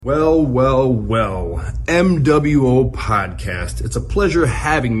Well, MWO Podcast. It's a pleasure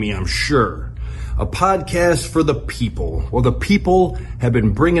having me, I'm sure. A podcast for the people. Well, the people have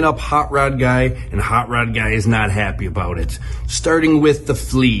been bringing up Hot Rod Guy, and Hot Rod Guy is not happy about it. Starting with The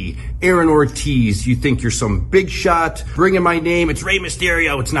Flea, Aaron Ortiz. You think you're some big shot? Bringing my name. It's Rey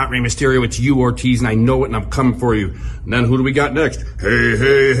Mysterio. It's not Rey Mysterio. It's you, Ortiz, and I know it, and I'm coming for you. And then who do we got next?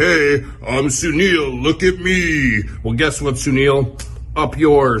 Hey, I'm Sunil. Look at me. Well, guess what, Sunil? Up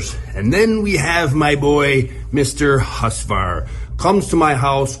yours. And then we have my boy, Mr. Husvar. Comes to my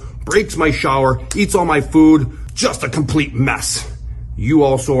house, breaks my shower, eats all my food, just a complete mess. You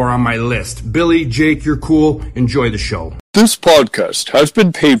also are on my list. Billy, Jake, you're cool. Enjoy the show. This podcast has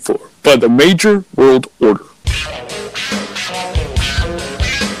been paid for by the Major World Order.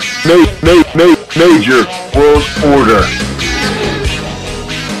 Major World Order.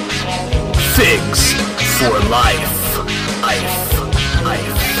 Figs for life.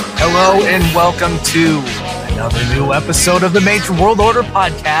 Hello and welcome to another new episode of the Major World Order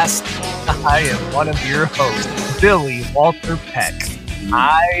Podcast. I am one of your hosts, Billy Walter Peck.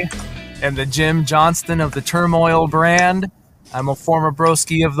 I am the Jim Johnston of the Turmoil brand. I'm a former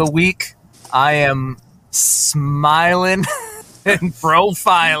broski of the week. I am smiling and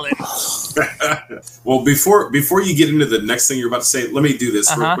profiling. Well, before you get into the next thing you're about to say, let me do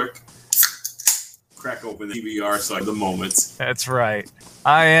this real quick. Crack open the DVR so I have the moment. That's right.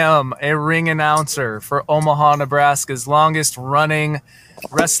 I am a ring announcer for Omaha, Nebraska's longest running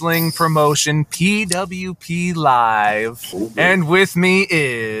wrestling promotion, PWP Live. Oh, and with me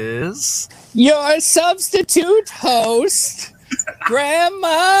is your substitute host,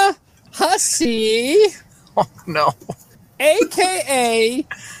 Grandma Hussy. Oh, no. AKA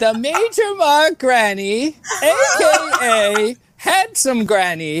the Major Mark Granny, AKA Handsome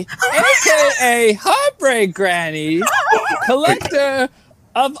Granny, a.k.a. Heartbreak Granny, collector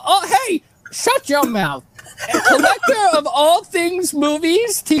of all... Hey, shut your mouth. A collector of all things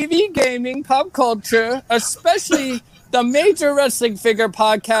movies, TV, gaming, pop culture, especially the Major Wrestling Figure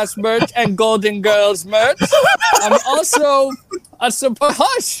Podcast merch and Golden Girls merch. I'm also a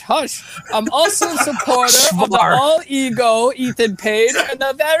Hush. I'm also a supporter of the all-ego Ethan Page and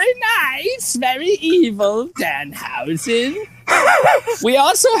the very nice, very evil Danhausen. We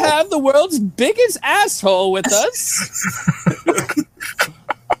also have the world's biggest asshole with us.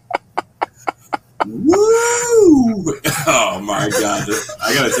 Woo! Oh my God!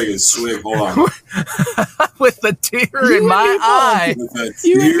 I gotta take a swig. Hold on. With a tear in my eye. With a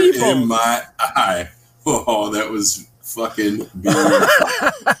tear in my eye. Oh, that was fucking beautiful.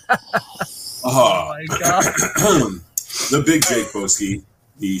 Oh my God! The Big Jake Boski.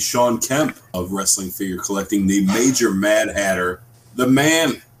 The Sean Kemp of wrestling figure collecting, the Major Mad Hatter, the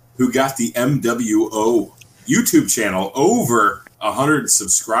man who got the MWO YouTube channel over 100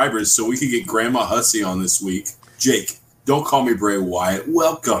 subscribers so we could get Grandma Hussy on this week. Jake, don't call me Bray Wyatt.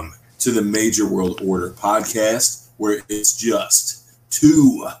 Welcome to the Major World Order Podcast, where it's just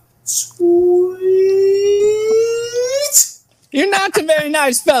too sweet. You're not a very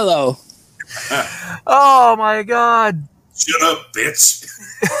nice fellow. Oh my God. Shut up, bitch.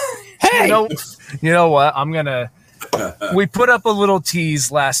 Hey! You know what? We put up a little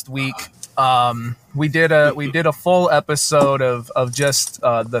tease last week. We did a full episode of just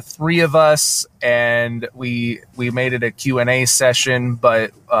the three of us, and we made it a Q&A session,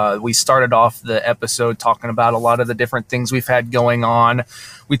 but we started off the episode talking about a lot of the different things we've had going on.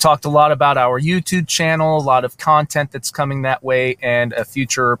 We talked a lot about our YouTube channel, a lot of content that's coming that way, and a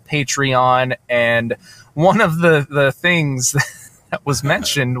future Patreon. And one of the things that was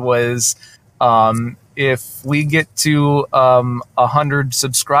mentioned was if we get to 100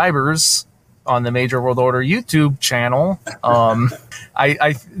 subscribers on the Major World Order YouTube channel,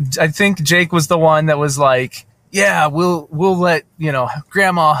 I think Jake was the one that was like, yeah, we'll let,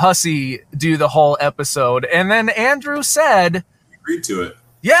 Grandma Hussy do the whole episode. And then Andrew said, agreed to it.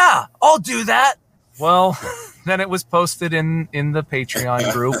 Yeah, I'll do that. Well, then it was posted in the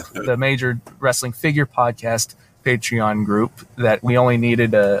Patreon group, the Major Wrestling Figure Podcast Patreon group, that we only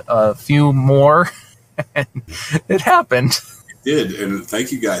needed a few more, and it happened. It did, and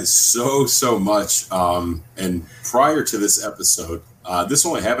thank you guys so much. And prior to this episode, this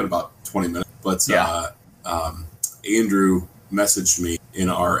only happened about 20 minutes, but Andrew messaged me in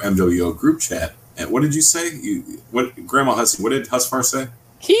our MWO group chat. And what did you say? Grandma Hussy, what did Husvar say?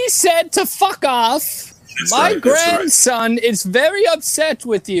 He said to fuck off. My grandson is very upset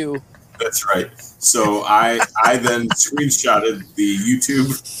with you. That's right. So I then screenshotted the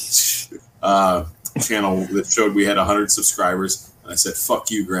YouTube channel that showed we had 100 subscribers. And I said, fuck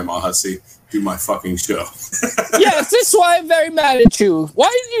you, Grandma Hussy. do my fucking show. Yes, this is why I'm very mad at you. Why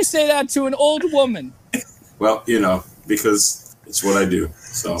did you say that to an old woman? Well, because it's what I do.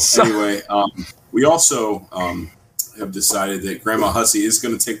 So anyway, we also have decided that Grandma Hussey is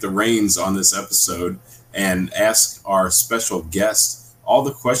going to take the reins on this episode and ask our special guest all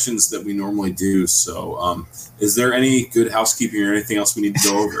the questions that we normally do. So is there any good housekeeping or anything else we need to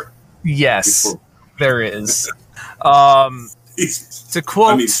go over? Yes, there is. To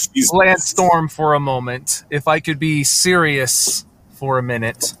quote Lance Storm for a moment, if I could be serious for a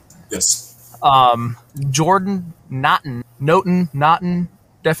minute. Yes. Jordan Naughton,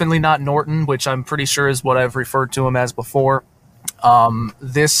 definitely not Norton, which I'm pretty sure is what I've referred to him as before.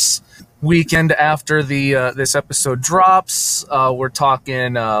 This weekend after this episode drops, we're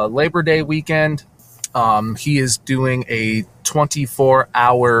talking Labor Day weekend. He is doing a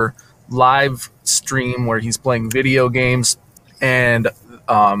 24-hour live stream where he's playing video games, and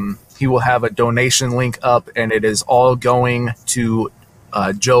he will have a donation link up, and it is all going to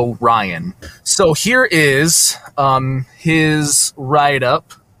Joe Ryan. So here is his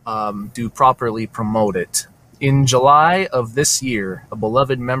write-up to properly promote it. In July of this year, a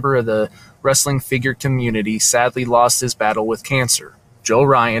beloved member of the wrestling figure community sadly lost his battle with cancer. Joe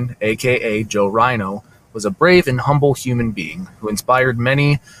Ryan, a.k.a. Joe Rhino, was a brave and humble human being who inspired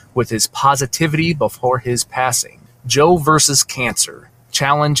many with his positivity before his passing. Joe versus Cancer.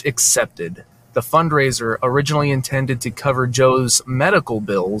 Challenge accepted. The fundraiser, originally intended to cover Joe's medical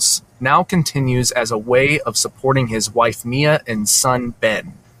bills, now continues as a way of supporting his wife Mia and son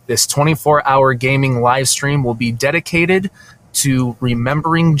Ben. This 24-hour gaming live stream will be dedicated to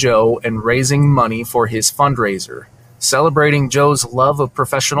remembering Joe and raising money for his fundraiser. Celebrating Joe's love of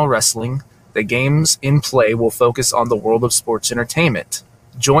professional wrestling, the games in play will focus on the world of sports entertainment.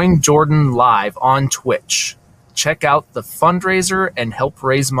 Join Jordan live on Twitch. Check out the fundraiser and help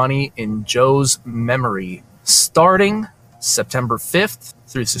raise money in Joe's memory. Starting September 5th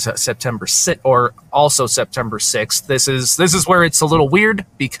through September 6th, or also September 6th. This is where it's a little weird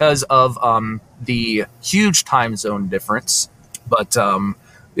because of the huge time zone difference. But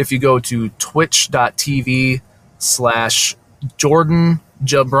if you go to twitch.tv/Jordan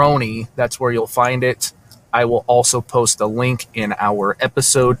Jabroni, that's where you'll find it. I will also post a link in our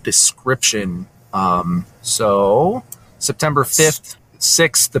episode description. So September 5th,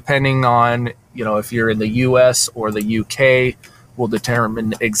 6th, depending on, if you're in the US or the UK, will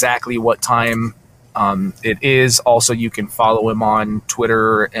determine exactly what time it is. Also, you can follow him on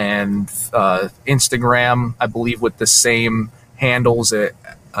Twitter and Instagram, I believe, with the same handles at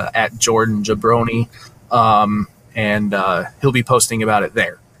Jordan Jabroni. And he'll be posting about it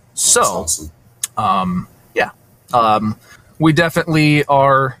there. So, awesome. We definitely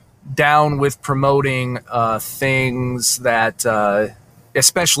are down with promoting things that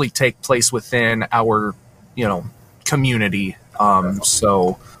especially take place within our, community.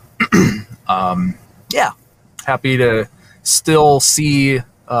 Happy to still see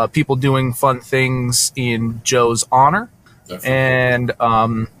people doing fun things in Joe's honor. Definitely. And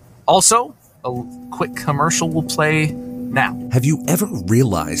also, a quick commercial will play now. Have you ever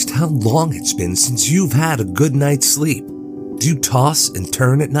realized how long it's been since you've had a good night's sleep? Do you toss and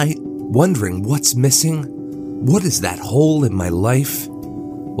turn at night, wondering what's missing? What is that hole in my life?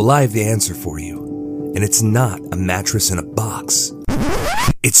 Well, I have the answer for you, and it's not a mattress in a box.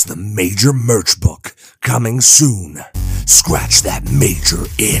 It's the Major Merch Book, coming soon. Scratch that major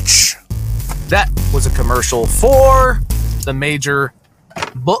itch. That was a commercial for the Major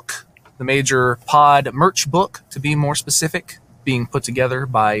Book, the Major Pod Merch Book, to be more specific, being put together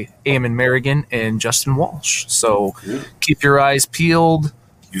by Eamon Merrigan and Justin Walsh. So keep your eyes peeled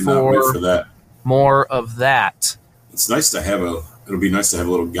for that. More of that. It's nice to have it'll be nice to have a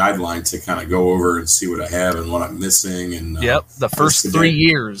little guideline to kind of go over and see what I have and what I'm missing. And the first 3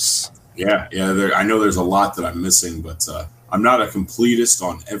 years. Yeah. I know there's a lot that I'm missing, but I'm not a completist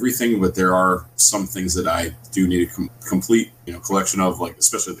on everything, but there are some things that I do need a complete, collection of, like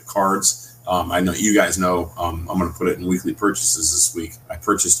especially the cards. I know you guys know. I'm going to put it in weekly purchases this week. I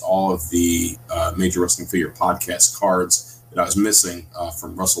purchased all of the Major Wrestling Figure podcast cards that I was missing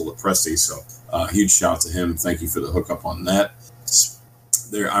from Russell Lopresti. So huge shout out to him. Thank you for the hookup on that.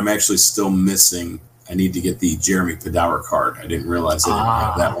 I'm actually still missing. I need to get the Jeremy Padawer card. I didn't realize I didn't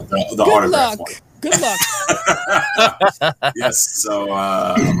have that one. The autograph one. Good luck. Yes, so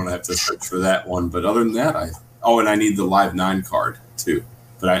I'm going to have to search for that one. But other than that, and I need the Live 9 card too.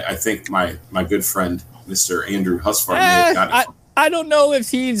 But I think my good friend, Mr. Andrew Husfar, may have got it. I don't know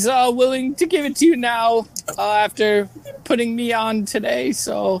if he's willing to give it to you now after putting me on today.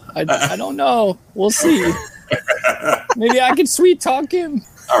 So I don't know. We'll see. Maybe I can sweet talk him.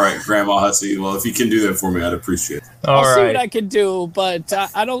 All right, Grandma Hussey. Well, if you can do that for me, I'd appreciate it. I'll see what I can do, but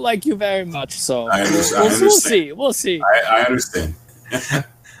I don't like you very much, so I understand. we'll see. We'll see. I understand.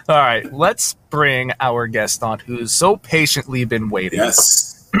 All right, let's bring our guest on who's so patiently been waiting.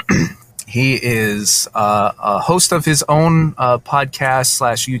 Yes. He is a host of his own podcast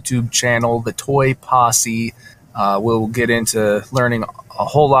 / YouTube channel, The Toy Posse. We'll get into learning a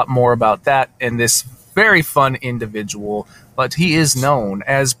whole lot more about that and this very fun individual, but he is known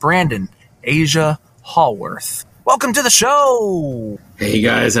as Brandon Asia Hallworth. Welcome to the show. Hey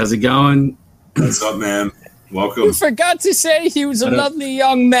guys, how's it going? What's up, man? Welcome. You forgot to say he was a lovely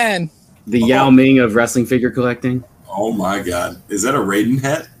young man. The Yao Ming of wrestling figure collecting. Oh my God, is that a Raiden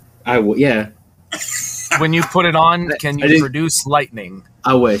hat? Yeah. When you put it on, can you produce lightning?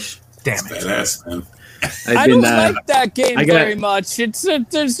 I wish. Damn it. Badass, man. I don't like that game very much. It's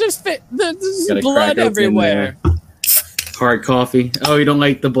there's just there's blood everywhere. Hard coffee. Oh, you don't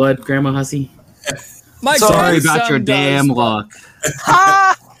like the blood, Grandma Hussey? Sorry about your damn luck.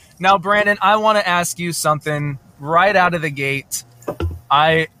 Now, Brandon, I want to ask you something right out of the gate.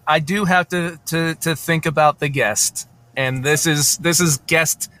 I do have to think about the guest, and this is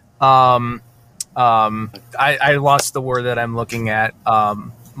guest. I lost the word that I'm looking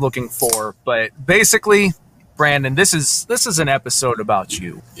for, but basically, Brandon, this is an episode about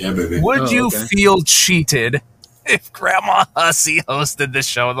you. Yeah, baby. Would you feel cheated if Grandma Hussey hosted the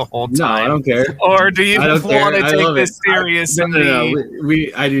show the whole time? No, I don't care. Or do you want to take this serious? No.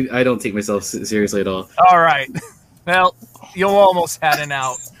 I don't take myself seriously at all. All right. Well, you almost had an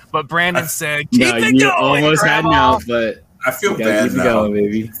out, but Brandon said, "Keep it going, almost Grandma." had an out, but I feel bad now. Going,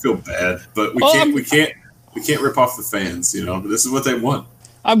 baby. I feel bad, but we can't rip off the fans. You know, this is what they want.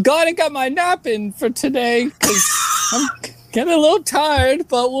 I'm glad I got my nap in for today because I'm getting a little tired,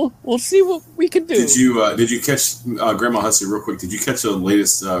 but we'll see what we can do. Did you catch Grandma Hussey real quick? Did you catch the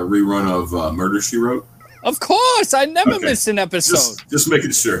latest rerun of Murder, She Wrote? Of course, I never miss an episode. Just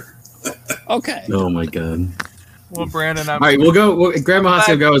making sure. Okay. Oh my God. Well, Brandon, all right, we'll go. Grandma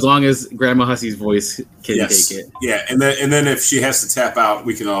Hussey will go as long as Grandma Hussey's voice can take it. Yeah, and then if she has to tap out,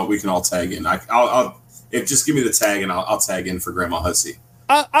 we can all tag in. I'll just give me the tag and I'll tag in for Grandma Hussey.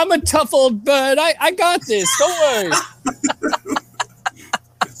 I'm a tough old bird. I got this. Don't worry.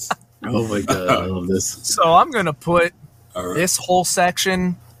 Oh my God, I love this. So I'm gonna put this whole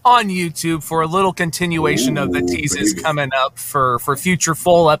section on YouTube for a little continuation of the teases coming up for future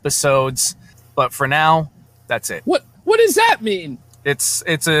full episodes. But for now, that's it. What does that mean? It's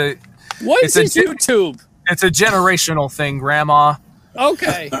YouTube? It's a generational thing, Grandma.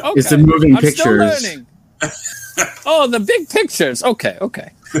 Okay. It's the moving I'm pictures. Still learning. Oh, the big pictures. Okay. Oh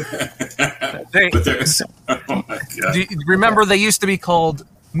my God. Remember, they used to be called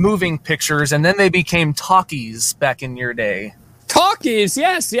moving pictures, and then they became talkies back in your day. Talkies,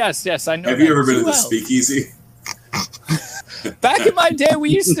 yes. I know. Have you ever been to the Speakeasy? Back in my day, we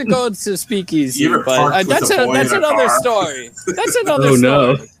used to go to Speakeasy, but that's another story. That's another story.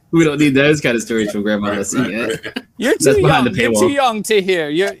 No. We don't need those kind of stories from Grandma Hussey yet. You're too young. You're too young to hear.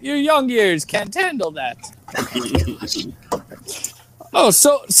 Your young ears can't handle that. Oh,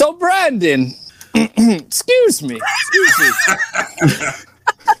 so Brandon, excuse me.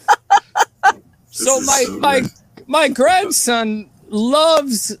 So my grandson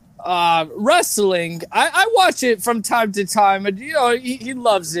loves wrestling. I watch it from time to time, and he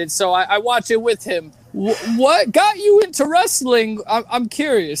loves it, so I watch it with him. What got you into wrestling? I'm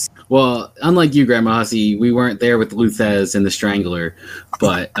curious. Well, unlike you, Grandma Hussey, we weren't there with Luthez and the Strangler,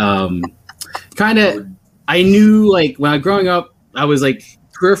 but kind of, I knew, like, when I was growing up, I was like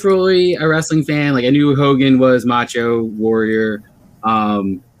peripherally a wrestling fan. Like, I knew Hogan was Macho Warrior,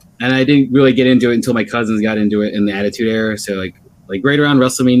 and I didn't really get into it until my cousins got into it in the Attitude Era. So like right around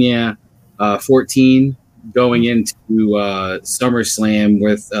WrestleMania 14, going into SummerSlam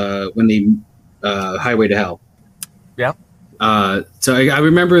with when they Highway to Hell. Yeah. So I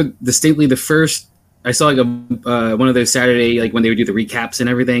remember distinctly the first I saw like one of those Saturday, like when they would do the recaps and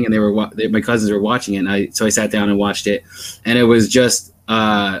everything, and my cousins were watching it, and so I sat down and watched it, and it was just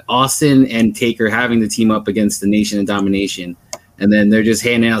Austin and Taker having to team up against the Nation of Domination, and then they're just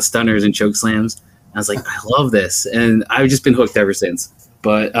handing out stunners and choke slams. I was like, I love this, and I've just been hooked ever since.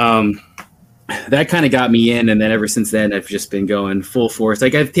 But that kind of got me in, and then ever since then, I've just been going full force.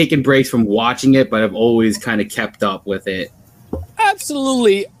 Like, I've taken breaks from watching it, but I've always kind of kept up with it.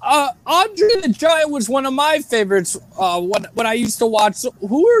 Absolutely. Andre the Giant was one of my favorites when I used to watch.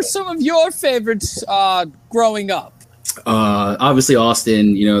 Who are some of your favorites growing up? Obviously,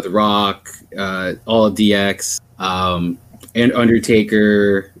 Austin, The Rock, all of DX, and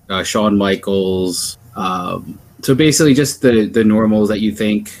Undertaker, Shawn Michaels, So basically, just the normals that you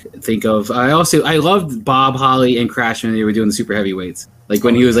think of. I loved Bob Holly and Crash when they were doing the super heavyweights. Like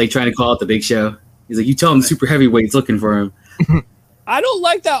when he was like trying to call out the Big Show. He's like, you tell him the super heavyweights looking for him. I don't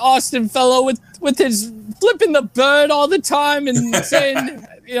like that Austin fellow with his flipping the bird all the time and saying,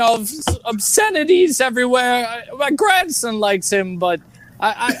 obscenities everywhere. My grandson likes him, but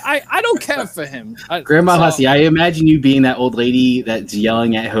I don't care for him. Grandma Hussey, I imagine you being that old lady that's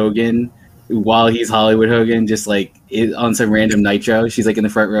yelling at Hogan while he's Hollywood Hogan, just like on some random Nitro. She's like in the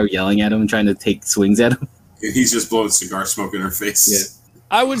front row yelling at him, trying to take swings at him. And he's just blowing cigar smoke in her face. Yeah.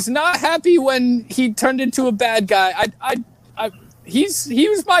 I was not happy when he turned into a bad guy. He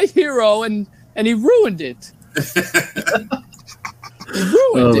was my hero, and he ruined it. He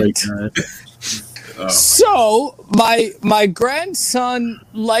ruined it. God. So my grandson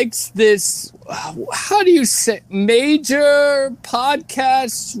likes this. How do you say, major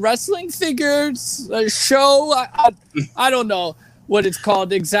podcast wrestling figures show? I don't know what it's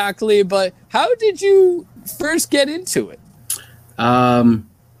called exactly, but how did you first get into it?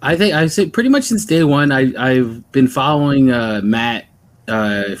 I think I say pretty much since day one. I've been following Matt,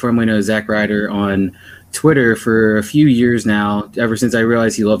 formerly known as Zack Ryder, on Twitter for a few years now. Ever since I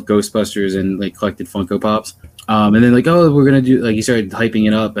realized he loved Ghostbusters and like collected Funko Pops. And then like, oh, we're gonna do, like, he started hyping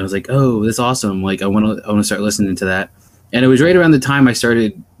it up, and I was like, oh, that's awesome. Like I want to start listening to that. And it was right around the time I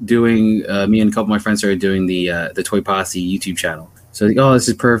started doing. Me and a couple of my friends started doing the Toy Posse YouTube channel. So like, oh, this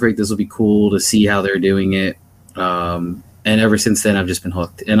is perfect. This will be cool to see how they're doing it. And ever since then, I've just been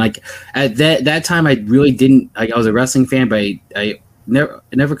hooked. And like at that time, I really didn't. Like, I was a wrestling fan, but I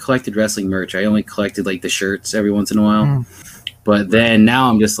never collected wrestling merch. I only collected like the shirts every once in a while. But then now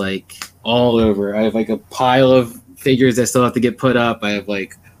I'm just like all over. I have like a pile of figures that still have to get put up. I have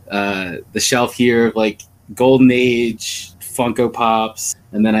like the shelf here of like Golden Age Funko Pops,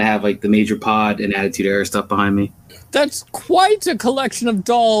 and then I have like the Major Pod and Attitude Era stuff behind me. That's quite a collection of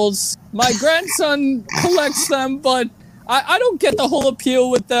dolls. My grandson collects them, but I don't get the whole appeal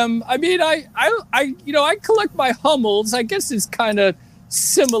with them. I mean, I collect my Hummels. I guess it's kind of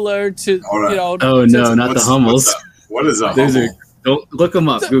similar to, Oh no, not the Hummels. What is a Hummel? Don't look them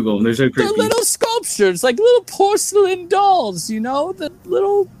up. Google them. They're so creepy. They're little sculptures, like little porcelain dolls. The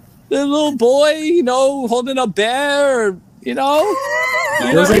little boy, holding a bear. You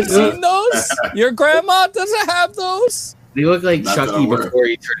ever seen those? Your grandma doesn't have those. They look like Chucky before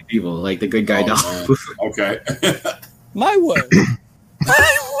he turned evil, like the good guy doll. Okay. My word.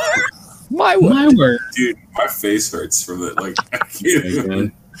 My word. Dude, my face hurts from it. Like, I can't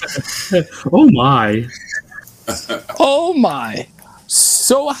even. Oh my. Oh my.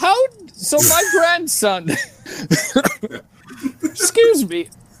 So my grandson. Excuse me.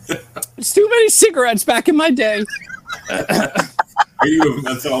 It's too many cigarettes back in my day. Are you a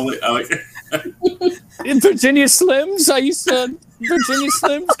mental? In Virginia Slims, I used to Virginia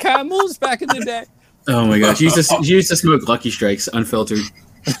Slims Camels back in the day. Oh my gosh, you used to smoke Lucky Strikes unfiltered.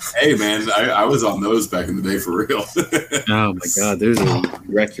 Hey man, I was on those back in the day for real. Oh my god, those will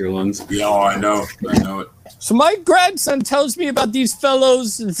wreck your lungs. Yeah, I know it. So my grandson tells me about these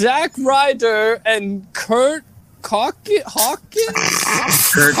fellows, Zack Ryder and Kurt Hawkins.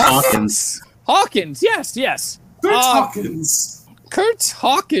 Kurt Hawkins. Hawkins, yes. Kurt Hawkins. Kurt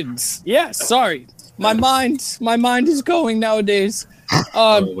Hawkins. Yes, sorry. My mind is going nowadays.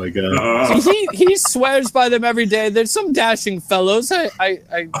 Oh my god! So he swears by them every day. There's some dashing fellows,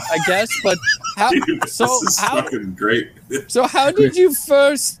 I guess, but how? Dude, so this is how? Fucking great. So how did you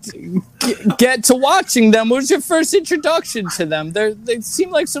first get to watching them? What was your first introduction to them? They seem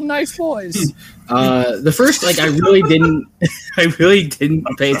like some nice boys. The first, like, I really didn't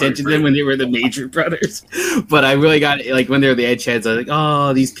pay attention to them when they were the Major Brothers, but I really got, like, when they were the Edgeheads. I was like,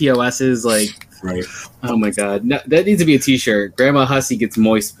 oh, these POSs, like. Right. Oh my god. No, that needs to be a t-shirt. Grandma Hussey gets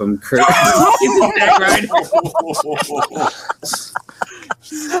moist from Kurt. Watch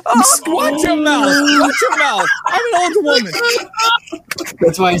your mouth. I'm an old woman.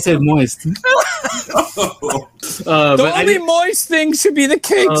 That's why I said moist. The only moist thing should be the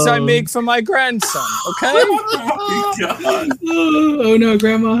cakes I make for my grandson, okay? Oh my god. Oh no,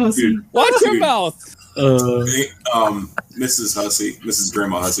 Grandma Hussey. Watch your mouth. Mrs. Hussey, Mrs.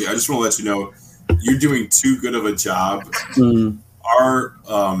 Grandma Hussey, I just want to let you know you're doing too good of a job. Our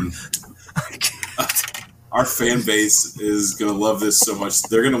fan base is gonna love this so much.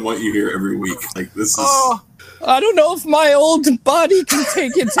 They're gonna want you here every week. Like, this is. I don't know if my old body can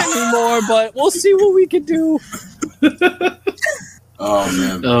take it anymore, but we'll see what we can do. Oh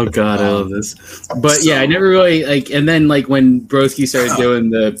man. Oh god, I love this. But yeah, I never really like. And then like when Broski started doing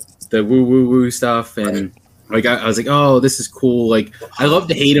the woo woo woo stuff, and Like I was like, oh, this is cool. Like I love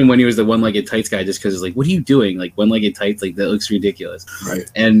to hate him when he was the one-legged tights guy, just because it's like, what are you doing? Like one-legged tights, like that looks ridiculous. Right.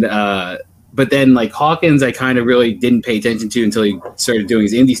 And but then like Hawkins, I kind of really didn't pay attention to until he started doing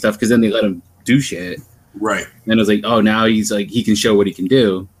his indie stuff, because then they let him do shit. Right. And I was like, oh, now he's like, he can show what he can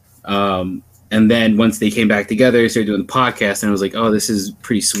do. And then once they came back together, they started doing the podcast, and I was like, oh, this is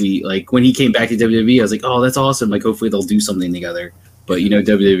pretty sweet. Like when he came back to WWE, I was like, oh, that's awesome. Like hopefully they'll do something together. But you know,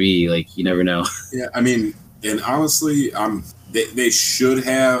 WWE, like you never know. Yeah, I mean, and honestly, they should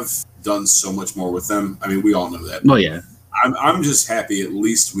have done so much more with them. I mean, we all know that. Well, yeah. I'm just happy at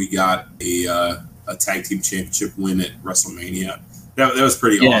least we got a tag team championship win at WrestleMania. That was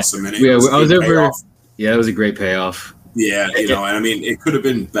pretty awesome. And I was over. Yeah, it was a great payoff. Yeah, you know, and I mean, it could have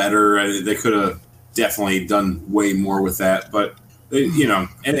been better. They could have definitely done way more with that, but they, you know,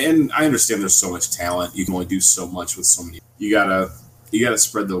 and I understand there's so much talent. You can only do so much with so many. You gotta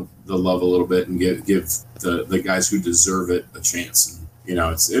spread the love a little bit and give the guys who deserve it a chance. And you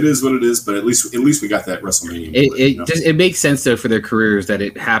know, it is what it is. But at least we got that WrestleMania. It makes sense though for their careers that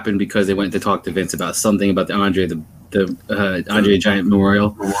it happened because they went to talk to Vince about something about the Andre the Giant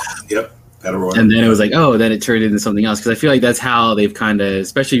Memorial. Yep. And then it was like, oh, then it turned into something else, because I feel like that's how they've kind of,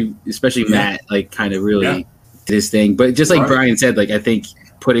 especially Matt, like kind of really did his thing. But just like Brian said, like I think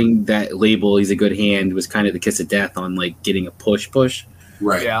putting that label, he's a good hand, was kind of the kiss of death on like getting a push,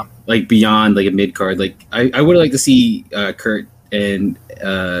 right? Yeah, like beyond like a mid card. Like I would like to see Kurt and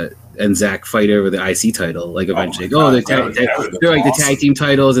Zach fight over the IC title, like eventually. They're like the tag team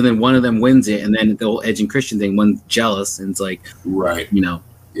titles, and then one of them wins it, and then the whole Edge and Christian thing, one's jealous, and it's like, right, you know.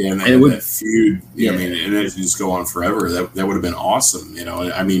 Yeah, and that feud, I mean, and it just go on forever. That would have been awesome, you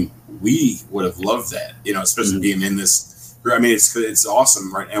know. I mean, we would have loved that, you know, especially being in this. I mean, it's awesome,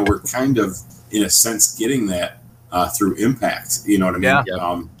 right? And we're kind of, in a sense, getting that through Impact, you know what I mean?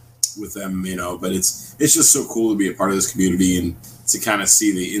 Yeah. With them, you know. But it's just so cool to be a part of this community and to kind of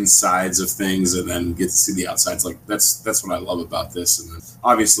see the insides of things and then get to see the outsides. Like that's what I love about this, and then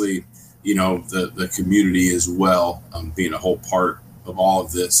obviously, you know, the community as well, being a whole part of all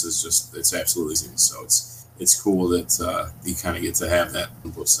of this is just, it's absolutely amazing. So it's cool that you kind of get to have that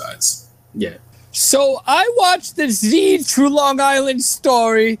on both sides. Yeah. So I watched the Z True Long Island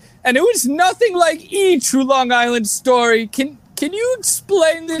story, and it was nothing like E True Long Island story. Can you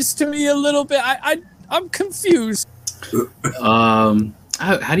explain this to me a little bit? I'm confused. How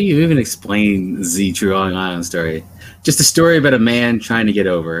do you even explain Z True Long Island story? Just a story about a man trying to get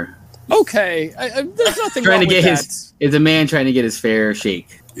over. Okay, there's nothing wrong with that. It's a man trying to get his fair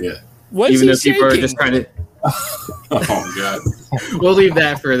shake. Yeah. What's even he though people shaking? are just trying to. Oh God. We'll leave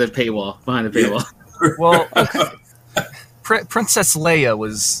that for the paywall, behind the paywall. Well, Princess Leia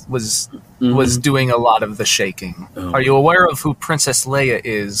was doing a lot of the shaking. Oh. Are you aware of who Princess Leia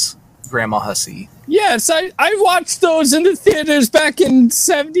is, Grandma Hussey? Yes, I watched those in the theaters back in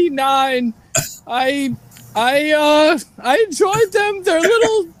 '79. I enjoyed them. They're a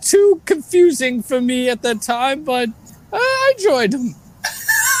little too confusing for me at that time, but I enjoyed them.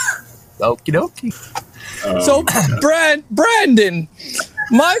 Okie dokie. So, Brandon,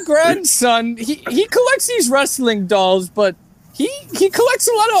 my grandson, he collects these wrestling dolls, but he collects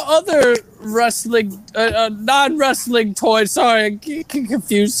a lot of other wrestling, non-wrestling toys. Sorry, I get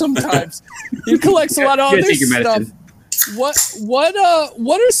confused sometimes. He collects a lot of other stuff. What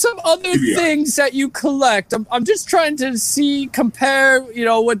are some other things that you collect? I'm just trying to compare, you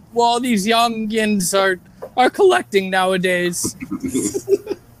know, what all these youngins are collecting nowadays.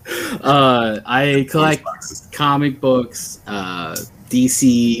 I collect comic books,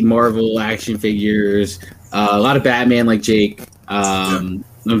 DC, Marvel action figures, a lot of Batman like Jake. I'm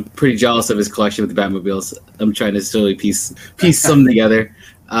pretty jealous of his collection with the Batmobiles. I'm trying to slowly piece some together.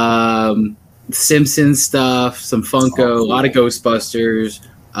 Simpsons stuff, some Funko, a lot of Ghostbusters,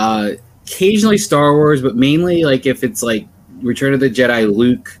 occasionally Star Wars, but mainly like if it's like Return of the Jedi,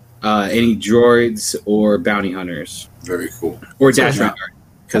 Luke, any droids or bounty hunters. Very cool. Or Dash Rendar.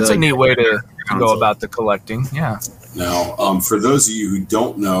 That's a neat way to go about the collecting. Yeah. Now, for those of you who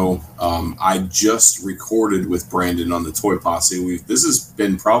don't know, I just recorded with Brandon on the Toy Posse. This has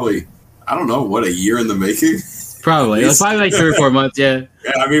been probably, I don't know, a year in the making? Probably. It was probably like 3 or 4 months, yeah.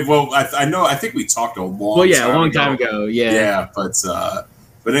 Yeah, I mean, well, I think we talked a long time ago. Yeah. Yeah,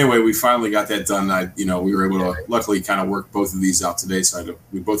 but anyway, we finally got that done. We were able to luckily kind of work both of these out today, so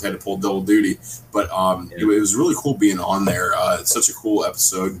we both had to pull double duty. But it was really cool being on there. It's such a cool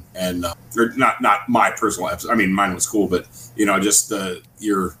episode, and not my personal episode. I mean, mine was cool, but just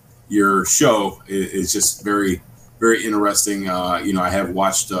your show is just very, very interesting. I have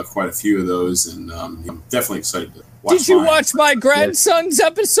watched quite a few of those, and I'm definitely excited Did you mine. watch my grandson's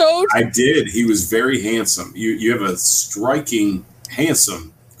episode? I did. He was very handsome. You have a striking,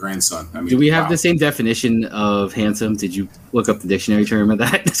 handsome grandson. I mean, Do we have wow. the same definition of handsome? Did you look up the dictionary term of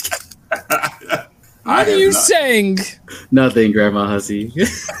that? What are you saying? Nothing, Grandma Hussey.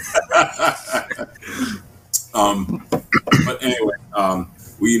 But anyway,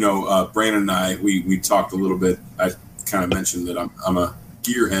 Brandon and I, we talked a little bit. I kind of mentioned that I'm a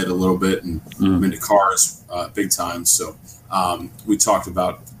gearhead a little bit, and I'm into cars big time. So we talked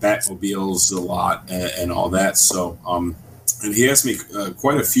about Batmobiles a lot and all that. So and he asked me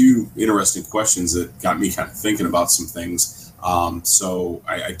quite a few interesting questions that got me kind of thinking about some things. So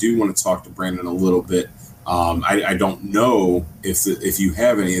I do want to talk to Brandon a little bit. I don't know if you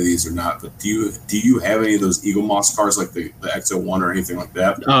have any of these or not, but do you have any of those Eagle Moss cars like the X01 or anything like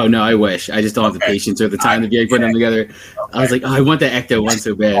that? Oh no, I wish. I just don't have the patience or the time to be putting them together. Okay. I was like, I want the Ecto one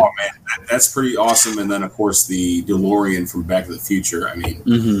so bad. Oh man, that's pretty awesome. And then of course the DeLorean from Back to the Future. I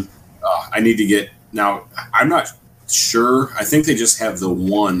mean, I need to get now. I'm not sure. I think they just have the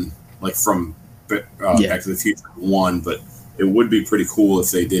one like from Back to the Future 1, but it would be pretty cool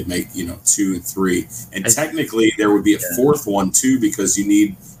if they did make 2 and 3, and technically there would be a fourth one too, because you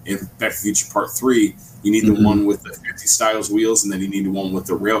need in Back to the Future Part 3 you need the one with the 50 Styles wheels, and then you need the one with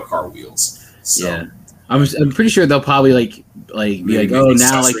the rail car wheels. So yeah. I'm pretty sure they'll probably like be like, oh,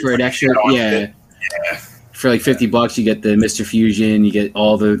 now like for an extra for like $50 you get the Mr. Fusion, you get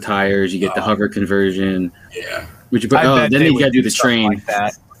all the tires, you get the hover conversion. Yeah. Which then you gotta do the train. Like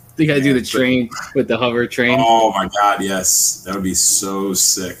that. You gotta do the train with the hover train. Oh my god, yes, that would be so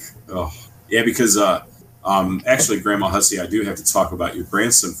sick. Oh yeah, because actually, Grandma Hussey, I do have to talk about your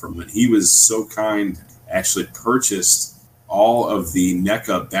grandson for a minute. He was so kind, actually purchased all of the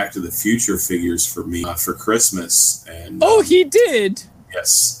NECA Back to the Future figures for me for Christmas. And he did.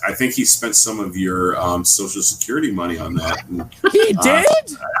 Yes, I think he spent some of your Social Security money on that. And, he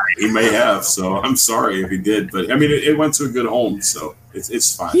did? He may have, so I'm sorry if he did. But, I mean, it went to a good home, so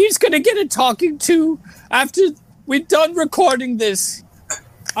it's fine. He's going to get a talking to after we're done recording this.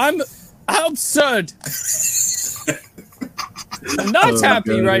 How absurd. I'm not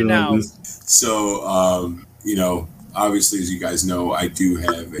happy right now. So, obviously, as you guys know, I do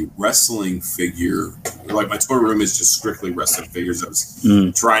have a wrestling figure. Like, my toy room is just strictly wrestling figures. I was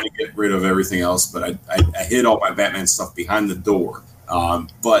trying to get rid of everything else, but I hid all my Batman stuff behind the door.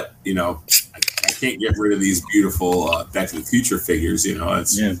 But, I can't get rid of these beautiful Back to the Future figures.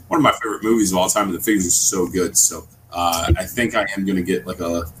 It's one of my favorite movies of all time, and the figures are so good. So I think I am going to get like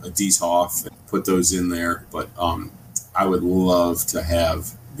a DTOF and put those in there. But I would love to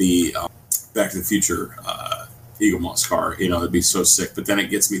have the Back to the Future Eagle Moss car. It'd be so sick. But then it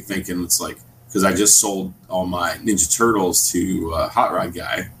gets me thinking, it's like, because I just sold all my Ninja Turtles to Hot Rod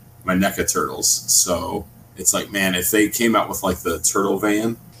Guy, my NECA Turtles. So it's like, man, if they came out with like the turtle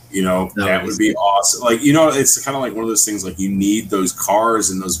van, that would be awesome. Like, it's kind of like one of those things, like you need those cars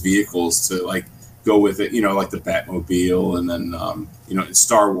and those vehicles to like go with it, like the Batmobile, and then, in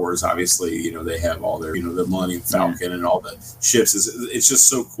Star Wars, obviously, they have all their, the Millennium Falcon and all the ships. It's just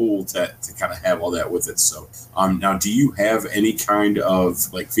so cool to kind of have all that with it. So, now, do you have any kind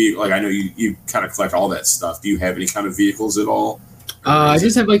of like vehicle? Like, I know you kind of collect all that stuff. Do you have any kind of vehicles at all? I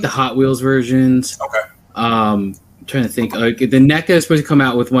just have like the Hot Wheels versions. Okay. I'm trying to think. The NECA is supposed to come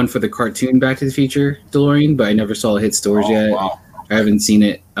out with one for the cartoon Back to the Future DeLorean, but I never saw it hit stores yet. Wow. I haven't seen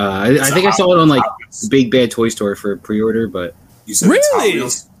it. I think I saw it on like Big Bad Toy Store for pre-order, but you said really?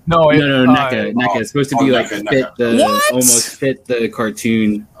 No, NECA. NECA is supposed to be like almost fit the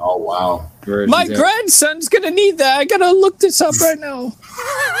cartoon. Oh wow! My grandson's gonna need that. I gotta look this up right now.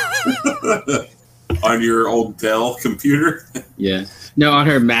 On your old Dell computer? Yeah. No, on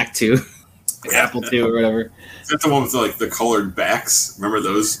her Mac too. Apple II or whatever. Is that the one with like the colored backs? Remember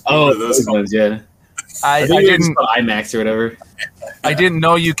those? Oh, those ones, yeah. I didn't IMAX or whatever. I didn't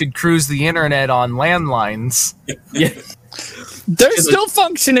know you could cruise the internet on landlines. Yeah, they're still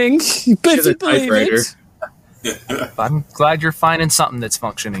functioning, but if you believe it. I'm glad you're finding something that's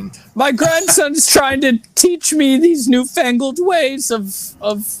functioning. My grandson's trying to teach me these newfangled ways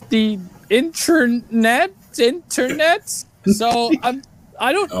of the internet. So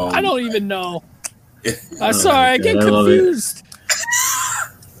I don't even know. I'm sorry, I get confused.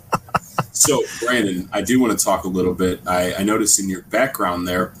 So, Brandon, I do want to talk a little bit. I noticed in your background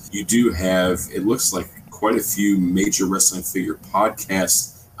there, you do have, it looks like, quite a few major wrestling figure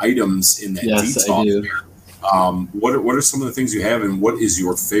podcast items in that detail there. What are some of the things you have, and what is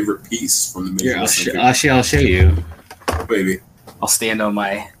your favorite piece from the major wrestling figure? I'll show you. Oh, baby. I'll stand on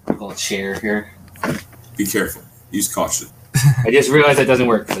my little chair here. Be careful. Use caution. I just realized that doesn't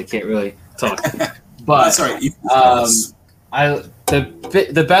work because I can't really talk. But That's all right. You can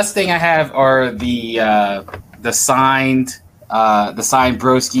the best thing I have are the signed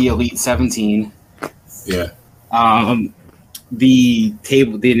Broski Elite 17. yeah. The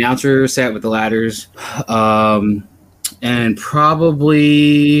table, the announcer set with the ladders, and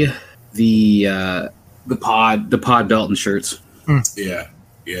probably the pod belt and shirts. Yeah.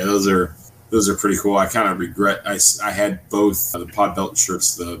 Those are pretty cool. I kind of regret I had both the pod belt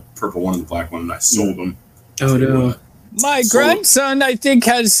shirts, the purple one and the black one, and I sold them. Oh no. My grandson, I think,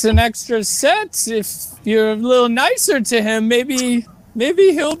 has some extra sets. If you're a little nicer to him, maybe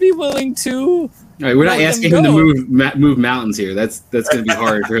he'll be willing to. All right, we're not let asking them him to go. move mountains here. That's going to be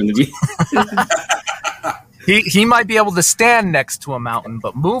hard for him to be. He might be able to stand next to a mountain,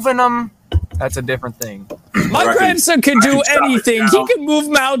 but moving them, that's a different thing. My grandson can do anything. He can move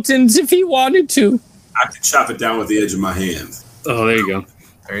mountains if he wanted to. I could chop it down with the edge of my hand. Oh, there you go.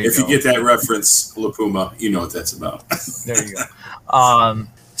 If you get that reference, La Puma, you know what that's about. There you go.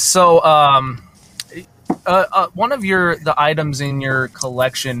 One of the items in your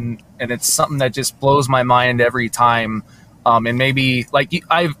collection, and it's something that just blows my mind every time. And maybe like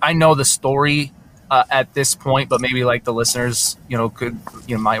I know the story at this point, but maybe like the listeners,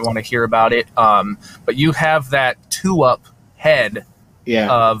 might want to hear about it. But you have that 2-up head.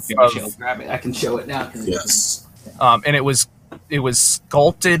 Yeah. Grab it. I can show it now. Yes. And it was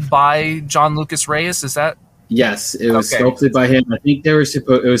sculpted by John Lucas Reyes. Is that? Yes, it was Okay. sculpted by him. I think it was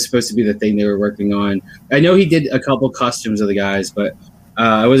supposed to be the thing they were working on. I know he did a couple customs of the guys, but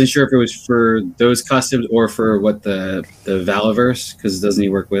I wasn't sure if it was for those customs or for what the Valaverse, because doesn't he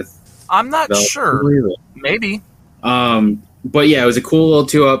work with? I'm not Valaverse? sure. Maybe. But yeah, it was a cool little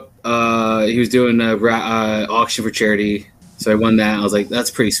 2-up. He was doing a auction for charity, so I won that. I was like,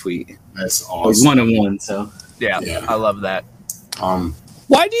 that's pretty sweet. That's It was awesome. 1-on-1, so Yeah, I love that.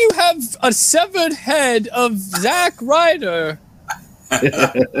 Why do you have a severed head of Zack Ryder? I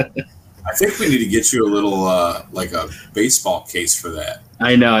think we need to get you a little like a baseball case for that.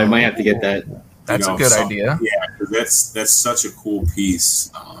 I know I might have to get that. That's a good idea. Yeah, 'cause that's such a cool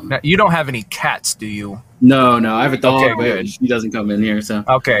piece. Now, you don't have any cats, do you? No, I have a dog, Okay, but good. she doesn't come in here, so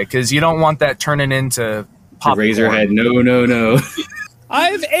Okay, because you don't want that turning into the popcorn. Razorhead. No. I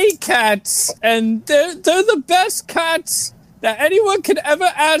have 8 cats, and they're the best cats that anyone could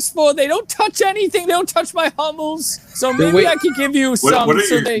ever ask for. They don't touch anything. They don't touch my Hummels. So maybe wait. I could give you some. What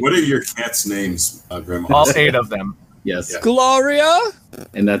so are your cats' names, Grandma? All 8 of them. Yes, Gloria,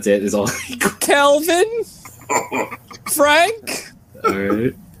 and that's it. Is all. Kelvin, Frank, All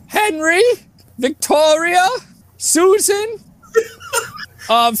right. Henry, Victoria, Susan,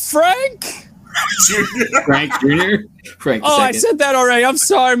 Frank. Frank Jr. Frank. Oh, I II. said that already. I'm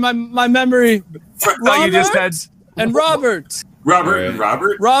sorry. My memory. Oh, you just had. And Robert.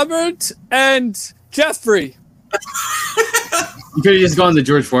 Robert and Jeffrey. You could have just gone the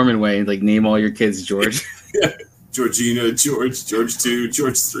George Foreman way and like name all your kids George. Georgina, George 2,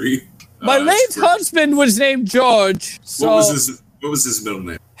 George 3. My late husband was named George. So What was his middle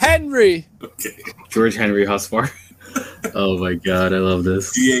name? Henry. Okay. George Henry Husfar. Oh my god, I love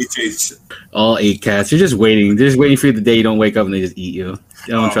this. GHH. All 8 cats. You're just waiting. They're just waiting for you the day you don't wake up and they just eat you.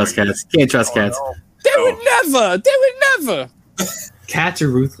 You don't trust my cats. Can't trust cats. They would never. Cats are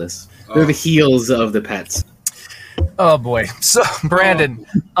ruthless. They're the heels of the pets. Oh boy. So Brandon,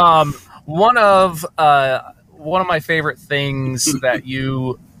 one of my favorite things that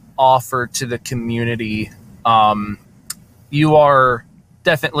you offer to the community, you are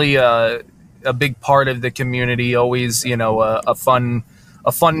definitely a big part of the community, always, a fun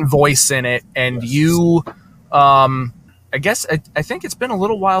voice in it. And you, I guess, I think it's been a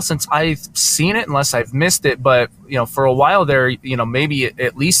little while since I've seen it, unless I've missed it. But, for a while there, maybe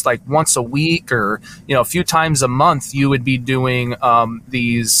at least like once a week or, a few times a month, you would be doing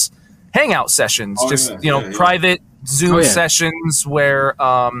these hangout sessions, private Zoom sessions where,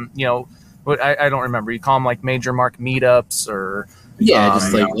 I don't remember. You call them like Major Mark meetups or...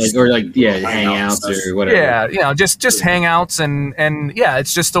 just hangouts or whatever. Yeah, just hangouts and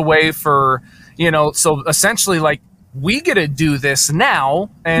it's just a way for, so essentially like we get to do this now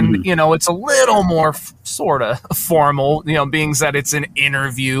and, it's a little more sort of formal, being that it's an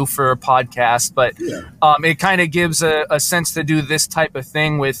interview for a podcast, but it kind of gives a sense to do this type of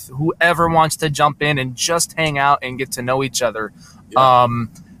thing with whoever wants to jump in and just hang out and get to know each other. Yeah.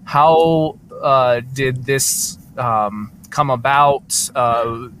 How did this come about?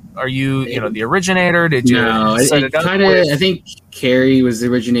 Are you the originator? Did you set it up? I think Carrie was the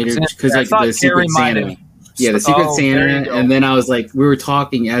originator because like the Secret Santa. Yeah, the Secret Santa. And then I was like, we were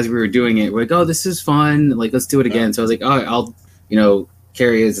talking as we were doing it. We're like, oh, this is fun. Like, let's do it again. So I was like, oh, I'll,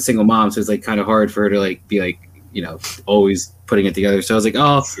 Carrie is a single mom, so it's like kind of hard for her to like be like, you know, always putting it together. So I was like,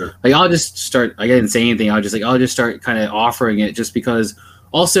 oh, Sure. like I'll just start. I didn't say anything. I'll just start kind of offering it, just because.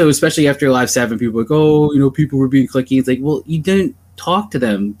 Also, especially after Live 7, people are like, oh, you know, people were being clicky. It's like, well, you didn't talk to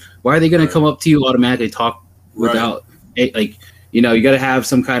them. Why are they going to come up to you automatically talk without like, you know, you got to have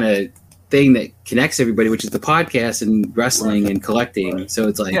some kind of thing that connects everybody, which is the podcast and wrestling and collecting. So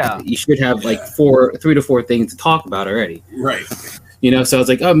it's like you should have like 3 to 4 things to talk about already. Right. You know, so I was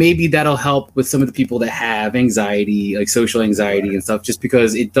like, oh, maybe that'll help with some of the people that have anxiety, like social anxiety and stuff, just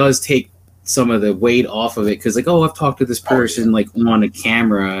because it does take some of the weight off of it. Because like, oh, I've talked to this person like on a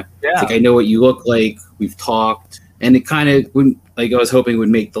camera. Yeah. It's like, I know what you look like. We've talked. And it kind of wouldn't, like, I was hoping would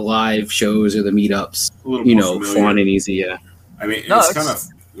make the live shows or the meetups, A little you more know, familiar. fun and easy. Yeah. I mean, No, it's it's- kind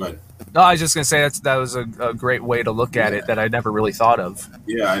of. Go ahead. No, I was just gonna say that was a great way to look at it that I never really thought of.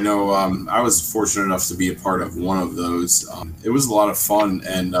 Yeah, I know. I was fortunate enough to be a part of one of those. It was a lot of fun,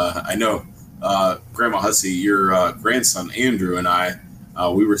 and I know Grandma Hussey, your grandson Andrew, and I,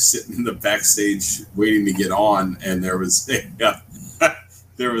 we were sitting in the backstage waiting to get on, and there was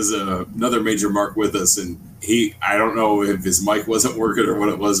another Major Mark with us, and I don't know if his mic wasn't working or what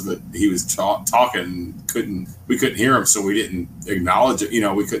it was, but he was talking. We couldn't hear him, so we didn't acknowledge it. You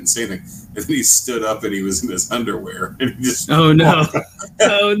know, we couldn't say anything. And then he stood up and he was in his underwear, and he just Oh, no.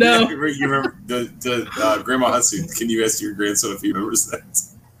 Oh, no. You remember the Grandma Hussey? Can you ask your grandson if he remembers that?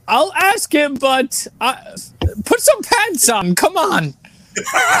 I'll ask him, but put some pants on. Come on.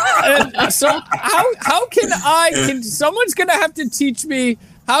 So how can someone's gonna have to teach me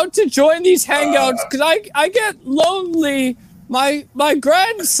how to join these hangouts, because I get lonely. My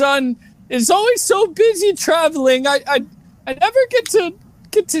grandson is always so busy traveling. I never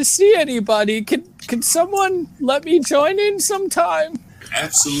get to see anybody. Can someone let me join in sometime?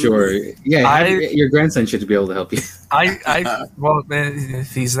 Absolutely. Sure. Yeah. Your grandson should be able to help you. Well,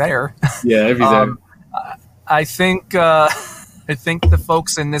 if he's there, Yeah. If he's there. I think the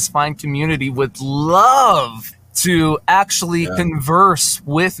folks in this fine community would love to actually converse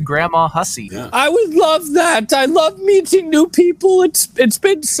with Grandma Hussey. Yeah. I would love that. I love meeting new people. It's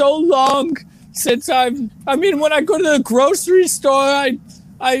been so long since I mean, when I go to the grocery store,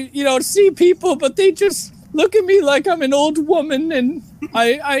 I see people, but they just look at me like I'm an old woman, and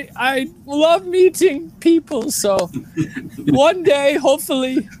I love meeting people. So one day,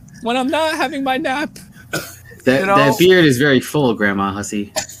 hopefully, when I'm not having my nap. That beard is very full, Grandma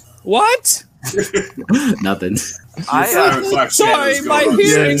Hussey. What? Nothing. Sorry, my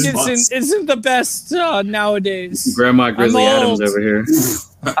hearing isn't the best nowadays. Grandma Grizzly I'm Adams old. over here.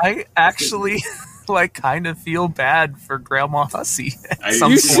 I actually kind of feel bad for Grandma Hussey. At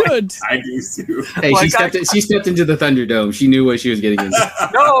some You point. should. I do too. Hey, Like, she stepped into the Thunderdome. She knew what she was getting into.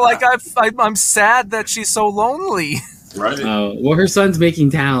 No, I'm sad that she's so lonely. Right? Well, her son's making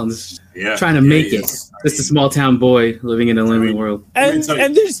towns, Yeah. trying to make he it. is. Just a small town boy living in a lonely world. And tell you-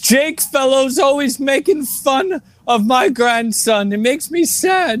 and this Jake fellow's always making fun of my grandson. It makes me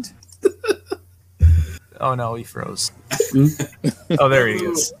sad. Oh no, he froze. Oh, there he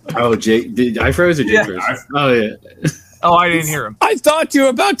is. Oh, Jake, did I froze or Jake Yeah. froze? Oh yeah. Oh, I didn't hear him. I thought you were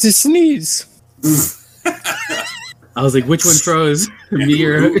about to sneeze. I was like, which one froze? me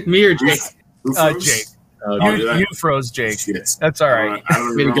or Jake? Who froze? Jake. Oh, Oh, did I? You froze, Jake. Shit. That's all right. I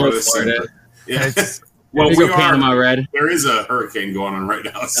don't Way to remember go, what I said, Florida. but- Yeah. It's Well, Way to we go, Panama Red. There is a hurricane going on right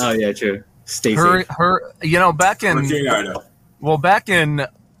now. So Oh yeah, true. Stay her. safe. Back in Hurricane Ida. back in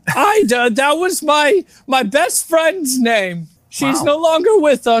Ida, that was my best friend's name. She's Wow. no longer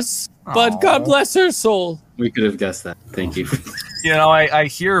with us, but Aw. God bless her soul. We could have guessed that. Thank you. I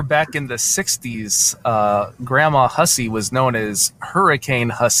hear back in the 60s, Grandma Hussey was known as Hurricane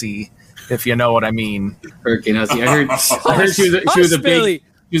Hussey, if you know what I mean. Hurricane Hussey. I heard she was a Billy.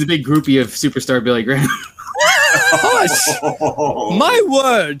 big groupie of superstar Billy Graham. Hush! Oh. My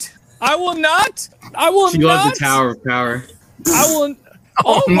word. I will not. She loves the Tower of Power. I will.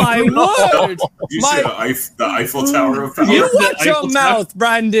 Oh my word! You My- said the Eiffel Tower of Power. You The watch your Eiffel mouth,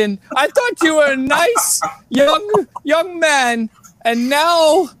 Brandon. I thought you were a nice young man, and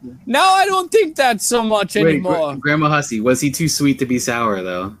now I don't think that so much Wait, anymore. Grandma Hussey, was he too sweet to be sour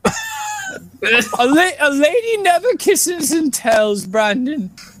though? A lady never kisses and tells, Brandon.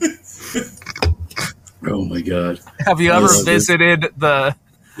 Oh my god. Have you ever love this. visited the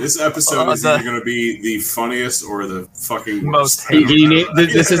This episode is the- either going to be the funniest or the fucking Most worst.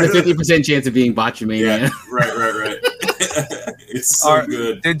 This is a 50% chance of being Botchamania. Yeah, right. It's so Are-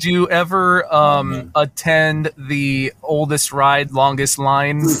 good. Did you ever attend the oldest ride, longest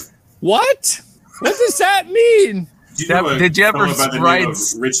line? What? What does that mean? Do you That- know a did you ever fellow by the name ride- of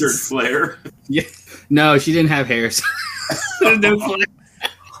Richard Flair? No, she didn't have hair. So no flag.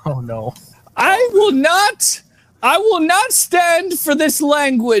 Oh no. I will not stand for this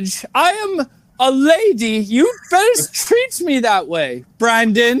language. I am a lady. You better treat me that way,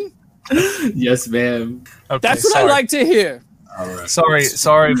 Brandon. Yes, ma'am. Okay, That's what sorry. I like to hear. All right. Sorry,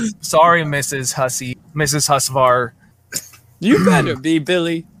 Mrs. Hussey, Mrs. Husvar. You better be,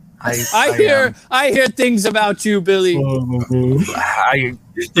 Billy. I am. hear things about you, Billy. Him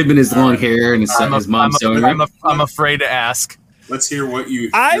and his long hair and his mom's sewing. I'm afraid to ask. Let's hear what you.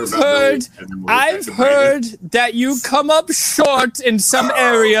 I've heard that you come up short in some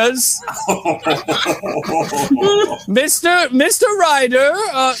areas. Mr. Ryder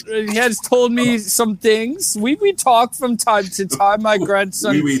has told me some things. We talk from time to time. My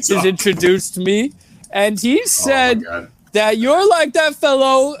grandson has introduced me, and he said that you're like that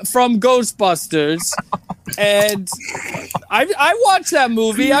fellow from Ghostbusters. And I watched that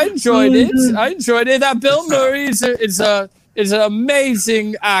movie. I enjoyed it. That Bill Murray is an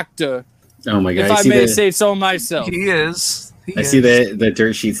amazing actor. Oh my god! If I may say so myself. He is. I see the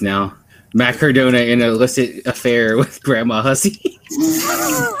dirt sheets now. Matt Cardona in an illicit affair with Grandma Hussey.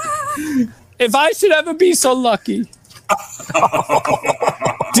 If I should ever be so lucky.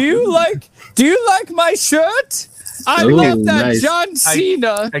 Do you like my shirt? I love that nice. John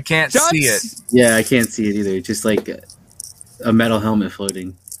Cena. I can't see it. Yeah, I can't see it either. Just like a metal helmet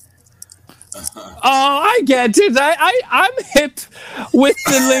floating. Oh, I get it. I'm hip with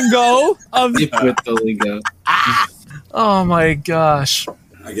the lingo of With the lingo. Oh my gosh.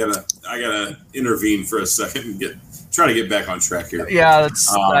 I gotta intervene for a second and try to get back on track here. Yeah,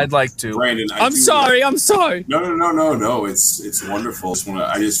 I'd like to. Brandon, I'm sorry. No. It's wonderful.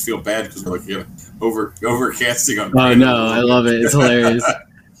 I just feel bad because we're like overcasting on. Oh Brandon. no, I love it. It's hilarious.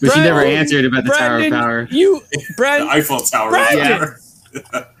 But she never answered about the Tower of Power. The Eiffel Tower. Brandon.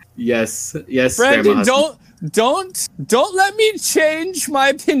 Yes, Brandon, Grandma don't let me change my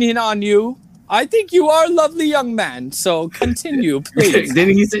opinion on you. I think you are a lovely young man. So continue, please.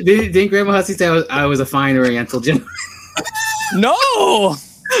 Didn't Grandma Hussey say I was a fine Oriental gentleman? No.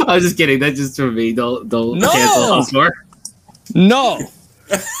 I was just kidding. That's just for me. Don't No. cancel us for. No.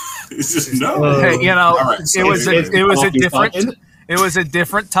 It's just no. Hey, right, it was a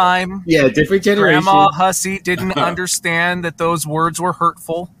different time. Yeah, different generation. Grandma Hussey didn't understand that those words were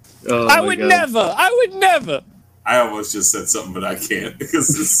hurtful. Oh, I would never. I almost just said something, but I can't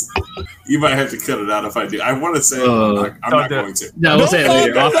because you might have to cut it out if I do. I want to say it, but I'm not going to. No, we'll say it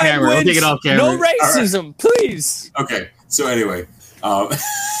later. Off camera. We'll take it off camera. No racism, please. Okay. So anyway,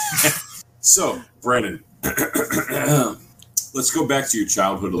 so Brandon, let's go back to your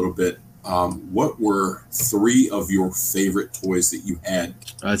childhood a little bit. What were 3 of your favorite toys that you had?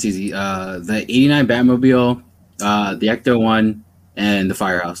 It's easy. The '89 Batmobile, the Ecto-1, and the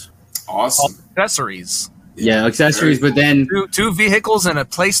Firehouse. Awesome. Accessories. Yeah, accessories, but then two vehicles and a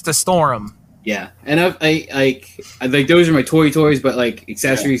place to store them. Yeah, and I like those are my toys, but like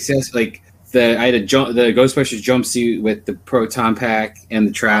accessories, like I had the Ghostbusters jumpsuit with the proton pack and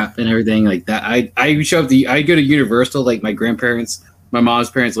the trap and everything like that. I go to Universal. Like my mom's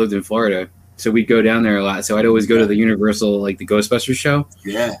parents lived in Florida, so we'd go down there a lot. So I'd always go to the Universal, like the Ghostbusters show.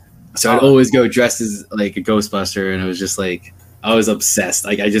 Yeah. So I'd always go dressed as like a Ghostbuster, and it was just like I was obsessed.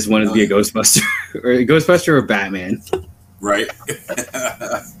 Like I just wanted to be a Ghostbuster or Batman. Right.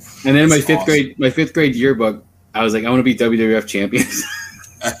 And then my fifth grade yearbook, I was like, I want to be WWF champions.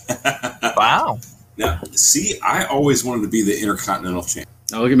 Wow. Now, see, I always wanted to be the Intercontinental champion.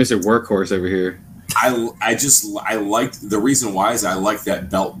 Oh, look at Mr. Workhorse over here. I liked the reason why is I like that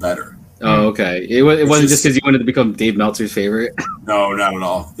belt better. Oh, okay. It wasn't just because you wanted to become Dave Meltzer's favorite. No, not at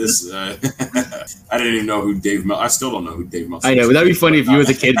all. This I didn't even know who Dave Meltzer. I still don't know who Dave Meltzer. I know, but that'd be funny if you as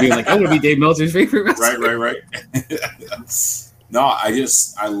a kid being like, I want to be Dave Meltzer's favorite wrestler. Right. No,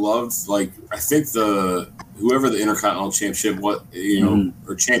 I loved, like, I think whoever the Intercontinental Championship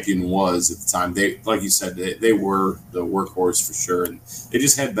or champion was at the time, they, like you said, they were the workhorse for sure, and they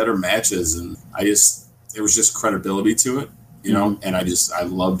just had better matches, and there was just credibility to it, and I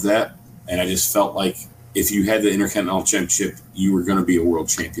loved that, and I just felt like if you had the Intercontinental Championship, you were going to be a world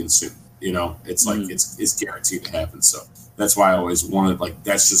champion soon. It's like it's guaranteed to happen. So that's why I always wanted, like,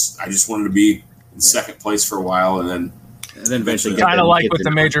 I just wanted to be in second place for a while, and then eventually kind of like with the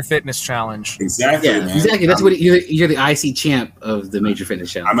Major Fitness Challenge. Exactly, yeah, man. Exactly. That's what you're the IC champ of the Major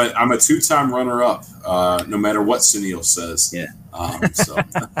Fitness Challenge. I'm a 2-time runner-up, no matter what Sunil says. Yeah. So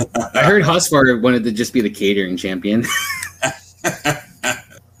I heard Husvar wanted to just be the catering champion.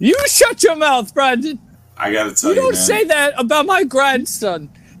 You shut your mouth, Brandon. I gotta tell you, don't say that about my grandson.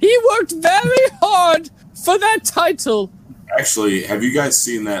 He worked very hard for that title. Actually, have you guys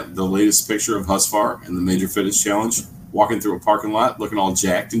seen the latest picture of Husvar in the Major Fitness Challenge? walking through a parking lot, looking all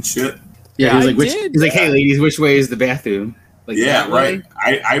jacked and shit. Yeah, I he's like, did. he's like, hey, ladies, which way is the bathroom? Like, Yeah, that way?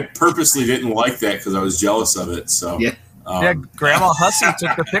 right. I purposely didn't like that because I was jealous of it. So Yeah. Yeah, Grandma Hussey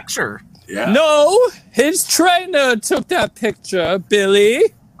took the picture. yeah. No, his trainer took that picture, Billy.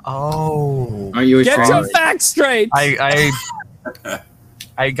 Oh, Aren't you a Get trainer? your facts straight.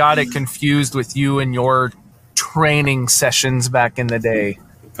 I got it confused with you and your training sessions back in the day.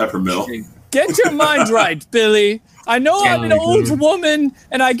 Peppermill. Get your mind right, Billy. I know I'm an Oh, old good. woman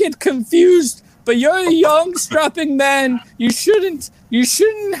and I get confused, but you're a young, strapping man. You shouldn't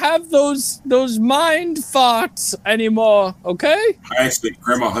have those mind farts anymore, okay? Actually,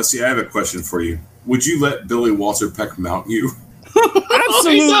 Grandma Hussey, I have a question for you. Would you let Billy Walter Peck mount you?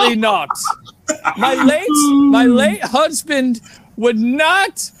 Absolutely not. My late husband would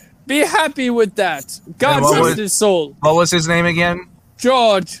not be happy with that. God And what rest was- his soul. What was his name again?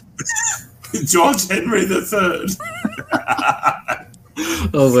 George. George Henry III.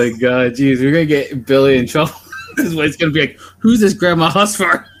 Oh my god, jeez, we're gonna get Billy in trouble. This is what it's gonna be like. Who's this Grandma Huss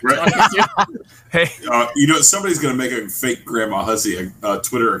for? Right. Hey, Somebody's going to make a fake Grandma Hussey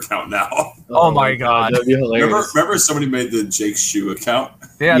Twitter account now. Oh my God. that'd be hilarious. Remember somebody made the Jake Shoe account?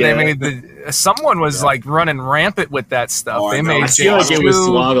 yeah, Yeah. they made someone was like running rampant with that stuff. Oh, I they know. made I feel like it was Jake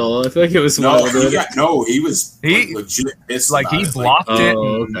Shoe, Swoggle. I feel like it was Swoggle. He was He- legit pissed like about he it. blocked it.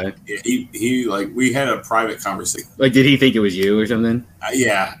 Oh, and- okay. He we had a private conversation. Like, did he think it was you or something?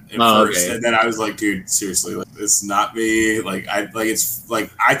 Yeah, at Oh, first, okay. and then I was like, dude, seriously, like, it's not me. It's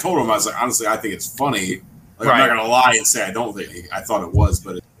like I told him, I was like, honestly, I think it's funny. Like, I'm Right. not gonna lie and say I don't think. I thought it was,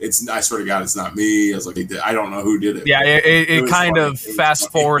 but it's. I swear to God, it's not me. I was like, I don't know who did it. Yeah, it It was kind funny. of It was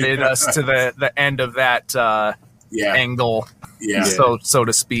fast funny. forwarded us to the end of that Yeah, angle, yeah. so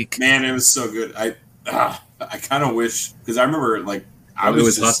to speak. Man, it was so good. I kind of wish because I remember like I It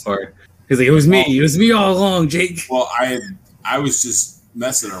was just Huss part. He's like, it was me. It was me all along, Jake. well, I was just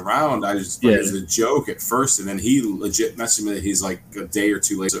messing around. I just like, Yeah. it was a joke at first, and then he legit messaged me. He's like a day or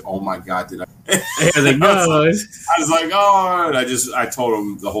two later. Like, oh my God, did I? I was like, no. I was like, oh, and I told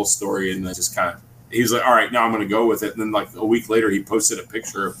him the whole story, and I just kind of. He was like, all right, now I'm going to go with it. And then like a week later, he posted a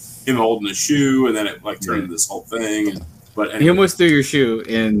picture of him holding a shoe, and then it like turned into this whole thing. But He anyway, almost threw your shoe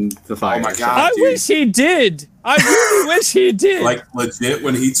in the fire. Oh my God. I dude. wish he did. I really wish he did. like legit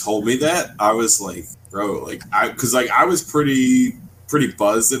when he told me that, I was like, bro, like I was pretty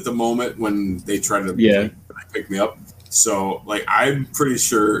buzzed at the moment when they tried to pick me up. So like I'm pretty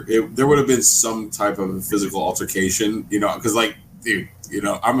sure there would have been some type of physical altercation, because like, dude,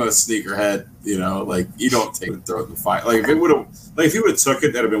 I'm a sneakerhead, like you don't take it and throw it in the fire. Like if he would have took it,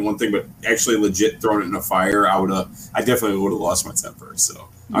 that'd have been one thing, but actually legit throwing it in a fire, I definitely would have lost my temper. So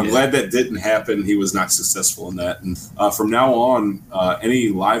I'm glad that didn't happen. He was not successful in that. And from now on, any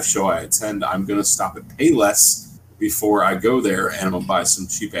live show I attend, I'm going to stop at Payless before I go there, and I'm going to buy some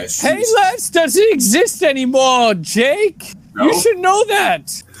cheap ass shoes. Payless doesn't exist anymore, Jake. No? You should know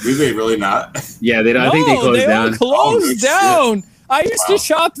that. Do they really not? Yeah, they don't. I think they closed all down. closed Oh, down. I used Wow. to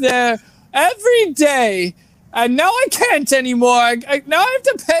shop there every day, and now I can't anymore. Now I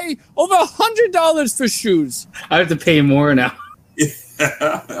have to pay over $100 for shoes. I have to pay more now.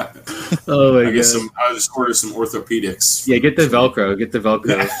 Oh my I guess god. I'll just order some orthopedics. Yeah, get the Velcro. Get the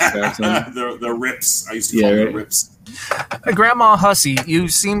Velcro. straps on. the rips. I used to call them the rips. Grandma Hussey, you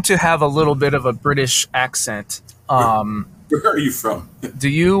seem to have a little bit of a British accent. Where are you from? Do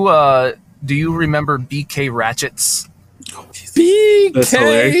you remember BK Ratchets? That's BK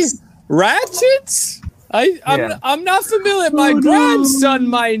hilarious. Ratchets? Yeah. I'm not familiar. My grandson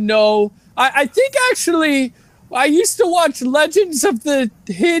might know. I think actually I used to watch Legends of the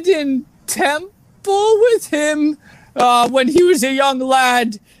Hidden Temple with him when he was a young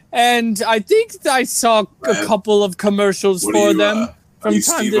lad, and I think I saw a couple of commercials What for are you, them are from you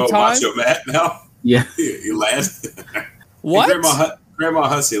time Steve-O to time. Macho Matt now? Yeah. You lad. What? Hey, Grandma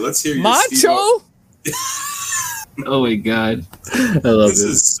Hussey, let's hear your Macho? Steve-O. Oh my god. I love This this.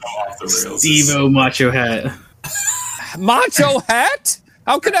 is so off the rails. Steve-O macho hat. Macho hat?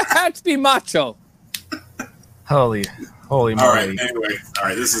 How can a hat be macho? Holy All right. moly! Anyway, all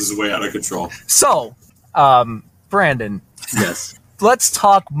right. This is way out of control. So, Brandon, Yes. let's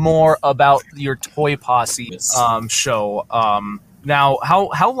talk more about your Toy Posse Yes. show. Now,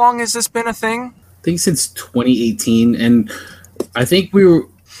 how long has this been a thing? I think since 2018, and I think we were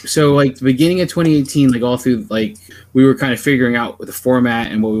the beginning of 2018, like all through we were kind of figuring out the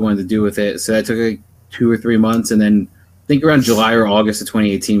format and what we wanted to do with it. So that took like 2 or 3 months, and then I think around July or August of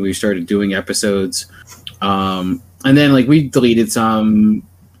 2018 we started doing episodes. And then we deleted some.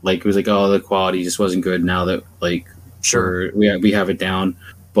 It was the quality just wasn't good. Now that we have it down,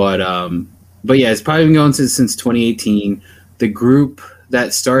 but but yeah, it's probably been going since 2018. The group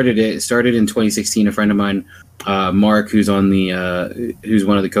that started in 2016. A friend of mine, Mark, who's on the who's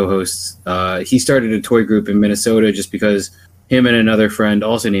one of the co-hosts, he started a toy group in Minnesota just because him and another friend,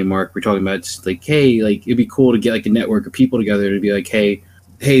 also named Mark, were talking about just like, hey, like it'd be cool to get like a network of people together to be like, hey,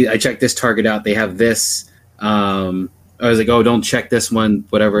 I checked this Target out, they have this. I was like, oh, don't check this one.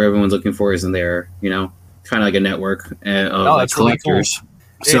 Whatever everyone's looking for isn't there, you know, kind of like a network of like collectors. Really cool.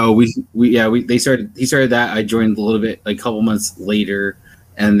 So he started that. I joined a little bit, like a couple months later,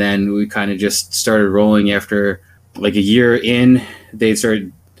 and then we kind of just started rolling after like a year in. They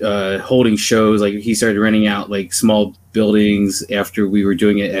started holding shows. Like he started renting out like small buildings after we were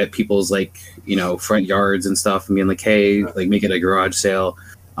doing it at people's like, you know, front yards and stuff, and being like, hey, like make it a garage sale.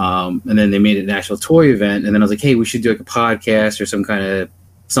 And then they made it an actual toy event, and then I was like, hey, we should do like a podcast or some kind of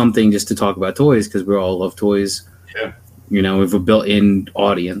something just to talk about toys because we all love toys. Yeah, you know, we have a built-in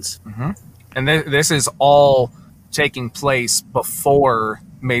audience. Mm-hmm. And this is all taking place before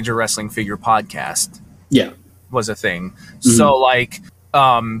Major Wrestling Figure Podcast. Yeah, was a thing. Mm-hmm. So like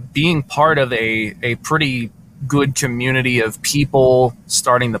being part of a pretty good community of people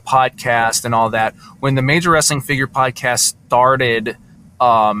starting the podcast and all that. When the Major Wrestling Figure Podcast started,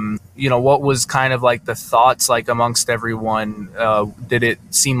 you know, what was kind of like the thoughts like amongst everyone? Did it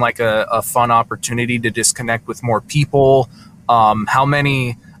seem like a fun opportunity to just connect with more people? How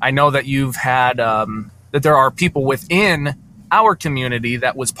many, I know that you've had, that there are people within our community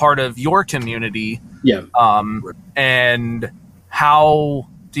that was part of your community. Yeah. And how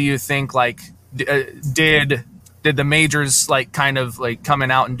do you think like, did the majors like kind of like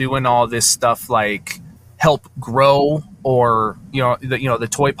coming out and doing all this stuff like help grow, or the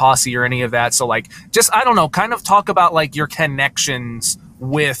Toy Posse or any of that? So like, just, I don't know, kind of talk about like your connections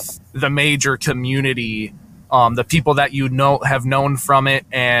with the major community, the people that you know have known from it,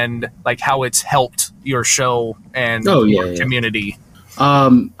 and like how it's helped your show and your community.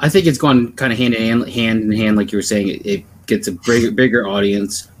 I think it's gone kind of hand in hand, like you were saying. It gets a bigger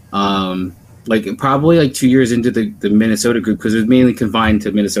audience. Like probably like 2 years into the Minnesota group, because it was mainly confined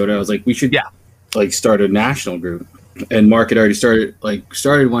to Minnesota. I was like, we should like start a national group. And Mark had already started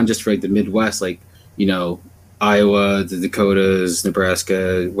one just for like the Midwest, like, you know, Iowa, the Dakotas,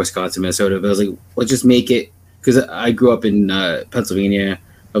 Nebraska, Wisconsin, Minnesota. But I was like, let's just make it, because I grew up in Pennsylvania.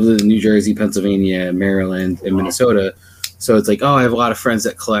 I've lived in New Jersey, Pennsylvania, Maryland, and Minnesota. So it's like, oh, I have a lot of friends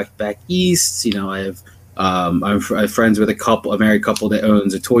that collect back east. You know, I have I'm friends with a married couple that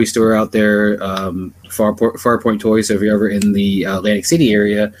owns a toy store out there, Farpoint Toys. So if you're ever in the Atlantic City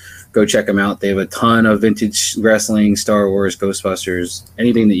area, go check them out. They have a ton of vintage wrestling, Star Wars, Ghostbusters,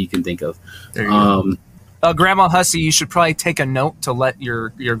 anything that you can think of. Grandma Hussey, you should probably take a note to let your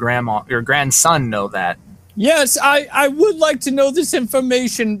grandson know that. Yes, I would like to know this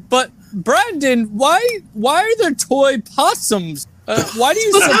information, but Brandon, why are there toy possums? Why do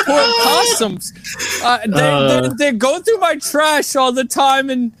you support possums? They go through my trash all the time,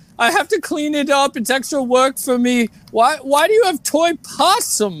 and I have to clean it up. It's extra work for me. Why do you have toy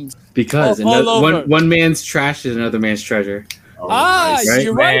possums? Because one man's trash is another man's treasure. Nice. Right?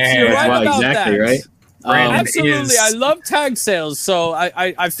 You're right well, about exactly, that. Right? Absolutely. I love tag sales, so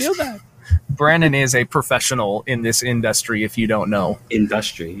I feel that. Brandon is a professional in this industry, if you don't know.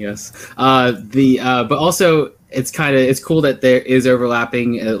 Industry, yes. But also it's cool that there is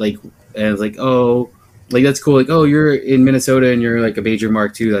overlapping, and it's like, oh, like that's cool. Like, oh, you're in Minnesota and you're like a major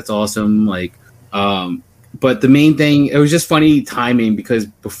Mark II. That's awesome. Like, but the main thing, it was just funny timing, because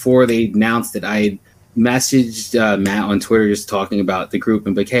before they announced it, I had messaged Matt on Twitter just talking about the group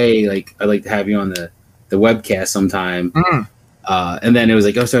and like, hey, like I'd like to have you on the webcast sometime. And then it was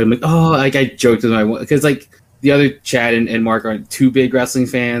like, oh, sorry. I'm like, oh, like I joked with my, because like the other Chad and Mark aren't too big wrestling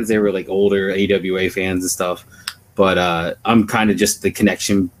fans. They were like older AWA fans and stuff. But I'm kind of just the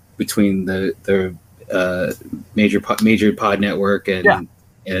connection between the major pod network and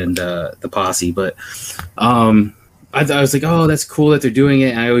the posse. But I was like, oh, that's cool that they're doing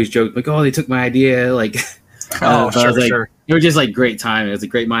it. And I always joke like, oh, they took my idea. Like, sure. It was just like great time. It was a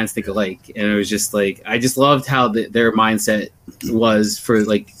great minds think alike, and it was just like I just loved how their mindset was for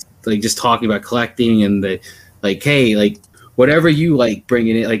like just talking about collecting and the like, hey, like whatever you like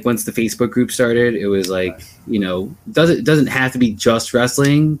bringing it. Like once the Facebook group started, it was like, you know, doesn't have to be just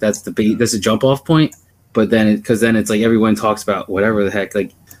wrestling. That's a jump off point. But then because then it's like everyone talks about whatever the heck,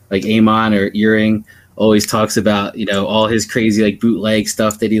 like Amon or Earring always talks about, you know, all his crazy like bootleg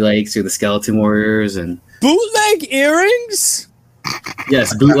stuff that he likes, or the Skeleton Warriors and. Bootleg earrings?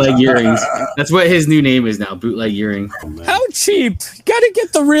 Yes, bootleg earrings. That's what his new name is now, bootleg earring. How cheap? You gotta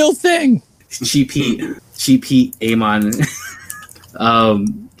get the real thing. Cheap Heat, Amon.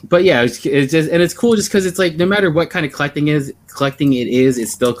 But yeah, it's just, and it's cool just because it's like no matter what kind of collecting it is,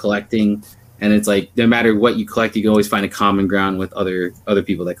 it's still collecting, and it's like no matter what you collect, you can always find a common ground with other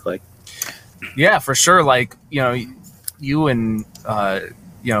people that collect. Yeah, for sure. Like, you know, you and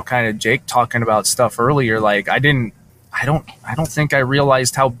kind of Jake talking about stuff earlier. Like, I don't think I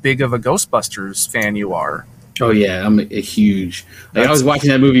realized how big of a Ghostbusters fan you are. Oh yeah, I'm a huge. Like, I was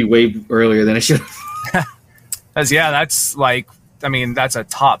watching that movie way earlier than I should have. That's like, I mean, that's a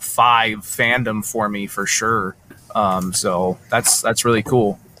top 5 fandom for me for sure. So that's really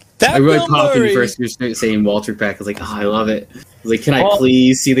cool. I really Bill popped when Murray- you first started saying Walter Peck. I was like, oh, I love it. I was like, can I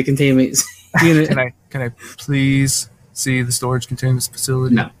please see the containment unit? Can I please see the storage containment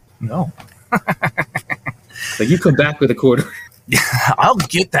facility? No. Like, you come back with a quarter. I'll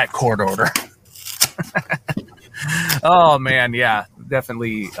get that court order. Oh man, yeah,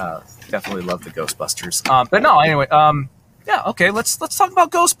 definitely love the Ghostbusters. But no, anyway, yeah, okay, let's talk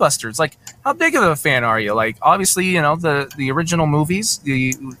about Ghostbusters. Like, how big of a fan are you? Like, obviously, you know, the original movies,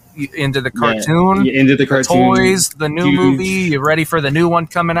 you into the cartoon, into the cartoon, toys, the new huge. movie. You ready for the new one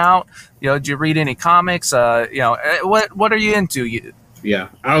coming out? You know, did you read any comics? What are you into? Yeah,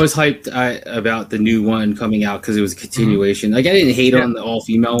 I was hyped about the new one coming out because it was a continuation. Like, I didn't hate on the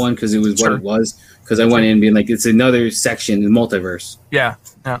all-female one because it was what it was. Because I went in being like, it's another section in the multiverse. Yeah.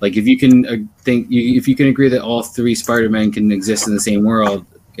 Like, if you can if you can agree that all 3 Spider-Men can exist in the same world,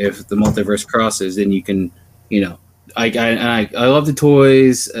 if the multiverse crosses, then you can, you know. I love the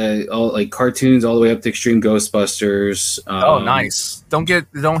toys, all like cartoons, all the way up to Extreme Ghostbusters. Nice. Don't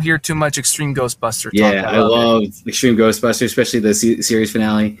hear too much Extreme Ghostbuster talk. Yeah, I love Extreme Ghostbusters, especially the series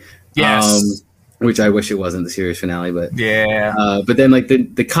finale. Yes. Which I wish it wasn't the series finale, but yeah. But then like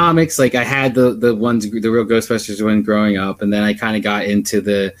the comics, like I had the ones, the real Ghostbusters when growing up, and then I kind of got into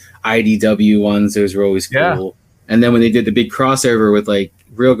the IDW ones. Those were always cool. Yeah. And then when they did the big crossover with like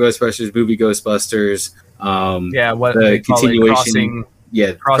real Ghostbusters, movie Ghostbusters, what the they call it, continuation,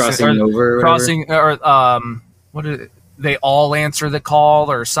 what did they all answer the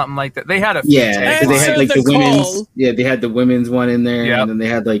call or something like that? They had a yeah, because they had like the women's, they had the women's one in there, Yep. and then they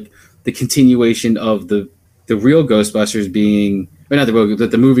had like the continuation of the real Ghostbusters being, or not the real,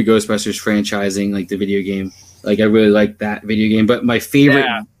 but the movie Ghostbusters franchising, like the video game. Like I really like that video game, but my favorite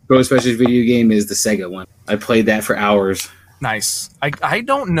Ghostbusters video game is the Sega one. I played that for hours. Nice. I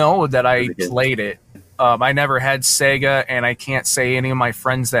don't know that I played it. I never had Sega, and I can't say any of my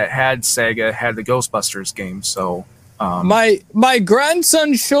friends that had Sega had the Ghostbusters game. So my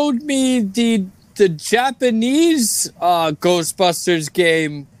grandson showed me the Japanese Ghostbusters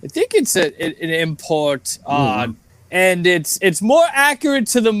game. I think it's an import, and it's more accurate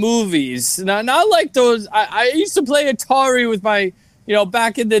to the movies. Not like those. I used to play Atari with my,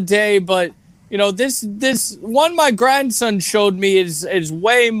 back in the day, but this one my grandson showed me is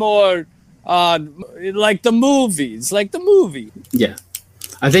way more like the movies, like the movie. Yeah.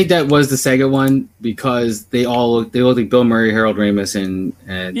 I think that was the Sega one because they look like Bill Murray, Harold Ramis, and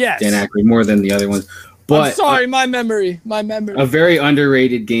Yes. Dan Aykroyd more than the other ones. But I'm sorry, my memory. A very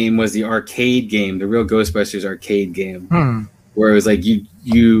underrated game was the arcade game, the real Ghostbusters arcade game, where it was like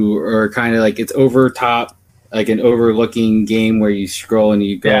you are kind of like it's over top, like an overlooking game where you scroll and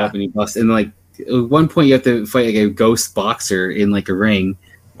you go up and you bust, and like at one point you have to fight like a ghost boxer in like a ring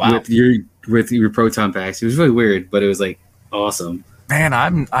with your proton packs. It was really weird, but it was like awesome. Man,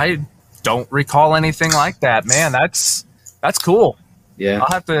 I don't recall anything like that. Man, that's cool. Yeah,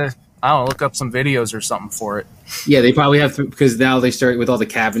 I'll have to look up some videos or something for it. Yeah, they probably have to, because now they start with all the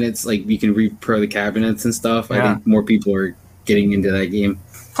cabinets. Like you can repro the cabinets and stuff. Yeah. I think more people are getting into that game.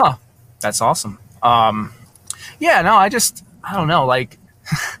 Huh? That's awesome. Yeah, no, I don't know. Like,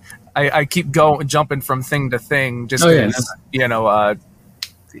 I keep jumping from thing to thing. Just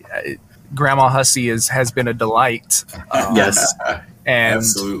Grandma Hussey has been a delight. Yes, and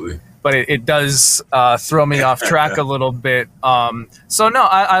absolutely. But it does throw me off track a little bit. So no,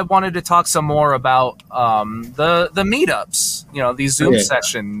 I wanted to talk some more about the meetups. These Zoom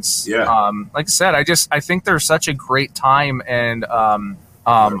sessions. Yeah. Like I said, I think they're such a great time, and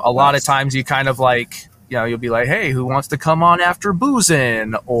a lot of times you kind of like, you'll be like, hey, who wants to come on after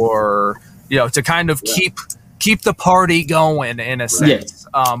boozing, or to kind of keep the party going in a sense.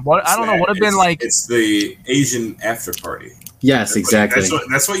 I don't know what have been like. It's the Asian after party. Yes, exactly.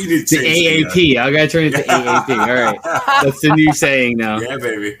 That's what you need to change. The AAP. I gotta turn it to AAP. All right, that's the new saying now. Yeah,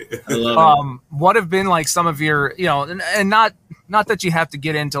 baby. I love it. What have been like some of your, and not that you have to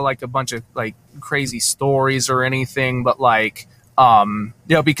get into like a bunch of like crazy stories or anything, but like,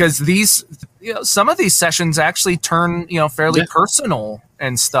 because these some of these sessions actually turn, fairly personal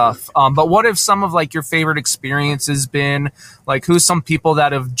and stuff. But what have some of like your favorite experiences been? Like, who's some people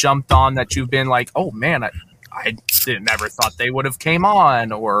that have jumped on that you've been like, oh man, I never thought they would have came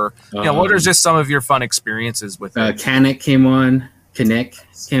on, or what are just some of your fun experiences with it? Kinnick came on,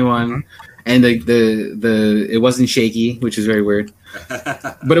 mm-hmm. And the it wasn't shaky, which is very weird,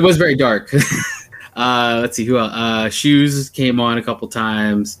 but it was very dark. Let's see who else. Shoes came on a couple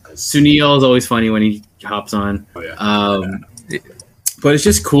times. Sunil is always funny when he hops on. But it's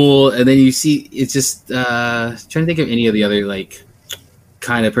just cool, and then you see it's just trying to think of any of the other like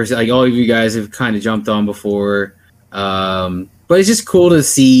kind of person. Like all of you guys have kind of jumped on before, but it's just cool to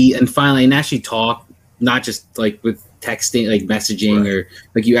see and finally and actually talk, not just like with texting, like messaging, or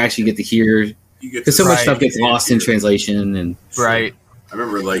like you actually get to hear, because so much stuff gets lost in translation. And right. I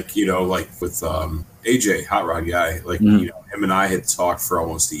remember like with AJ Hot Rod Guy, like him and I had talked for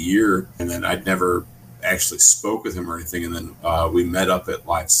almost a year, and then I'd never actually spoke with him or anything, and then we met up at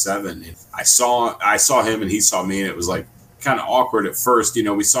Live 7, and I saw him and he saw me, and it was like kind of awkward at first.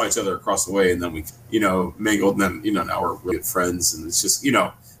 We saw each other across the way, and then we mingled, and then now we're really good friends, and it's just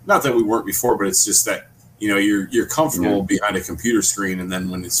not that we weren't before, but it's just that you're comfortable behind a computer screen, and then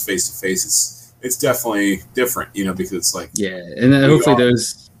when it's face to face, it's definitely different, because it's like and then hopefully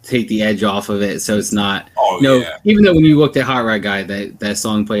those take the edge off of it, so it's not even though when you looked at Hot Rod Guy, that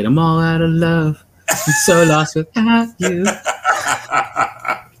song played, I'm all out of love, I'm so lost without you.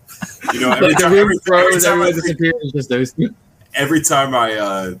 Every time disappears, it's just those two. Every time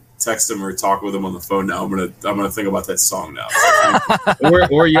I text him or talk with him on the phone now, I'm gonna think about that song now.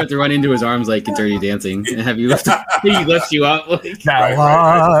 or you have to run into his arms like in Dirty Dancing and have you lift you up like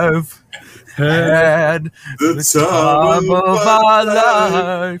I've had the time of our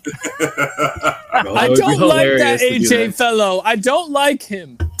life. I don't like that AJ fellow. I don't like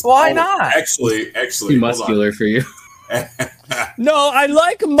him. Why not? Actually, too muscular for you. No, I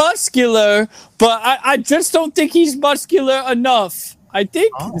like muscular, but I just don't think he's muscular enough. I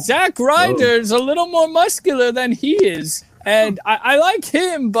think Zack Ryder's a little more muscular than he is, and I like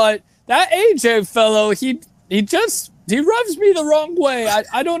him, but that AJ fellow, he rubs me the wrong way.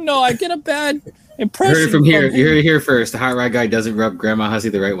 I don't know. I get a bad impression. You heard it from here. You heard it here first. The Hot Rod Guy doesn't rub Grandma Hussey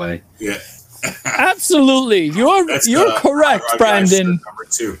the right way. Yeah, absolutely. You're correct, Brandon. Number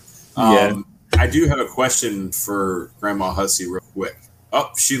 2. I do have a question for Grandma Hussey real quick.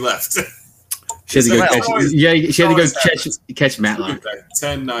 Oh, she left. She had to go catch. She had to go catch Matlock.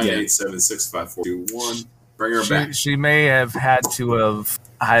 10, 9, 8, 7, 6, 5, 4, 2, 1. Bring her back. She may have had to have.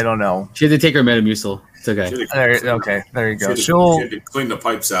 I don't know. She had to take her Metamucil. It's okay. There you go. She had to clean the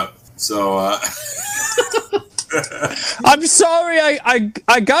pipes out. So. I'm sorry.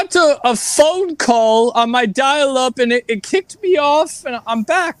 I got to a phone call on my dial-up, and it kicked me off, and I'm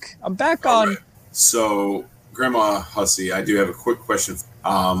back. I'm back on. Right. So, Grandma Hussey, I do have a quick question.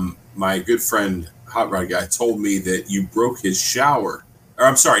 My good friend Hot Rod Guy told me that you broke his shower. Or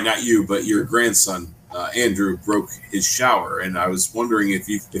I'm sorry, not you, but your grandson Andrew broke his shower, and I was wondering if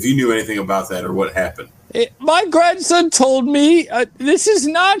you knew anything about that or what happened. My grandson told me this is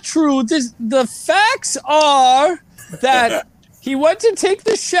not true. The facts are that he went to take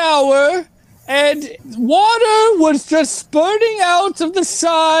the shower and water was just spurting out of the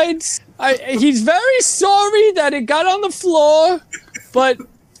sides. He's very sorry that it got on the floor, but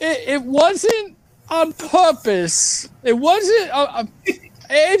it wasn't on purpose. It wasn't.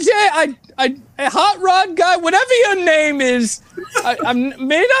 AJ, a Hot Rod Guy, whatever your name is, I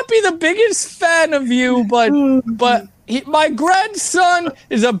may not be the biggest fan of you, but my grandson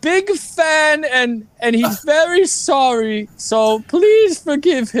is a big fan, and he's very sorry. So please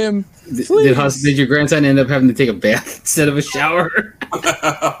forgive him. Please. Did your grandson end up having to take a bath instead of a shower?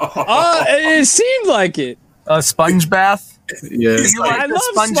 It seemed like it. A sponge bath? Yeah. I love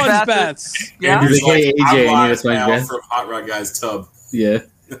sponge baths. Yeah. He's like, AJ, I'm you a sponge bath from Hot Rod Guy's tub. Yeah.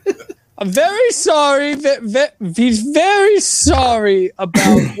 I'm very sorry. He's very sorry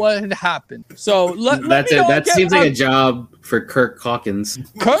about what had happened. So let me know. That seems like a job for Kirk Hawkins.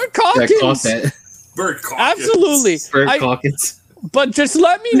 Kirk Hawkins? Bert Hawkins. Absolutely. Bert Hawkins. But just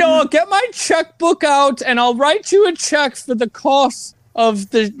let me know. I'll get my checkbook out, and I'll write you a check for the cost of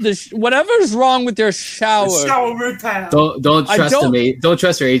the whatever's wrong with your shower. The shower repair. Don't trust her, Don't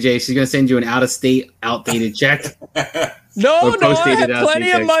trust her, AJ. She's gonna send you an outdated check. No, I have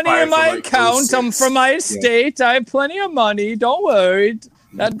plenty of money in my account. I'm from my estate. I have plenty of money. Don't worry.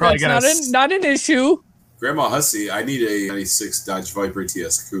 That's not an issue. Grandma Hussey, I need a 96 Dodge Viper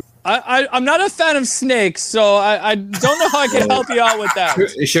TS Coupe. I'm not a fan of snakes, so I don't know how I can help you out with that.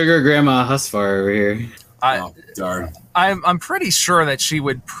 Sugar Grandma Husfar over here. Oh, darn. I'm pretty sure that she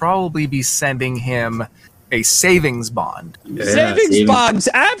would probably be sending him a savings bond. Yeah, savings bonds,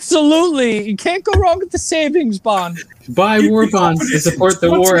 absolutely. You can't go wrong with the savings bond. Buy war bonds to support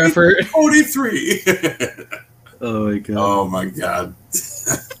the war effort. 43. Oh my god. Oh my god.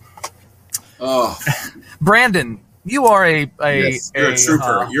 Oh, Brandon, you are yes, you're a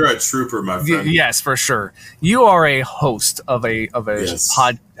trooper. You're a trooper, my friend. Yes, for sure. You are a host of a Yes.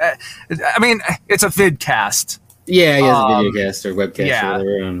 pod. I mean, it's a vidcast. Yeah, he has a video cast or webcast yeah.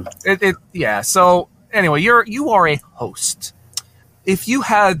 or whatever. Yeah. So anyway, you are a host. If you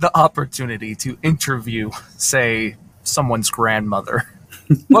had the opportunity to interview, say, someone's grandmother,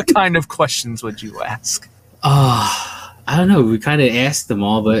 what kind of questions would you ask? I don't know. We kind of asked them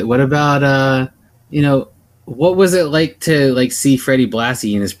all, but what about what was it like to see Freddie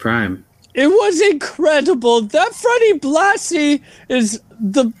Blassie in his prime? It was incredible. That Freddie Blassie is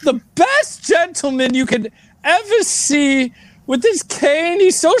the best gentleman you could ever see with his cane.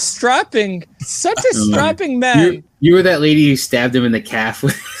 He's so strapping. Such a strapping man. You were that lady who stabbed him in the calf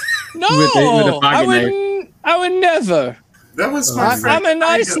with, No, with a pocket knife. I would never. That was my friend. I'm a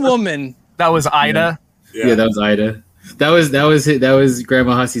nice woman. That was Ida. Yeah, that was Ida. That was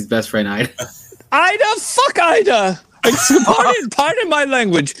Grandma Hussey's best friend, Ida. Ida, fuck Ida. Pardon my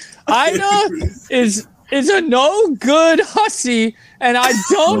language. Ida is a no good hussy, and I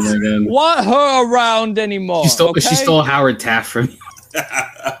don't want her around anymore. She stole Howard Taft from you.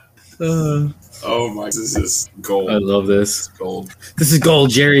 Oh my! This is gold. I love this. Gold. This is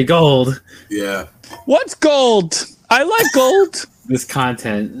gold, Jerry. Gold. Yeah. What's gold? I like gold. This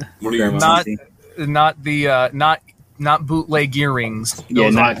content. What are you not bootleg earrings? Yeah,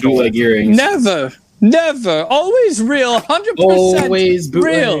 Those not aren't gold. bootleg earrings. Never. Always real. 100% Always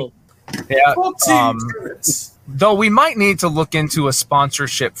bootleg. real. Yeah. Though we might need to look into a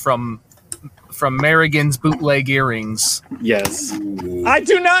sponsorship from Merrigan's bootleg earrings. Yes. I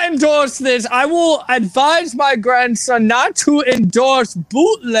do not endorse this. I will advise my grandson not to endorse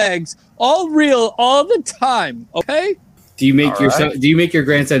bootlegs. All real, all the time. Okay? Do you make your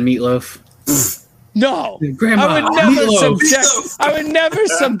grandson meatloaf? No. Grandma, I would never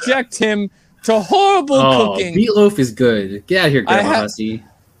subject him to horrible cooking. Meatloaf is good. Get out of here, Grandma Hussey.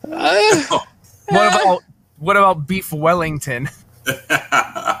 What about beef Wellington?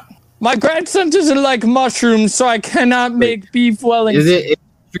 My grandson doesn't like mushrooms, so I cannot make beef Wellington. Is it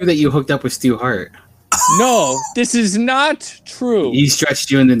true that you hooked up with Stu Hart? No, this is not true. He stretched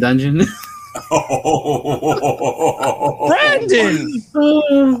you in the dungeon?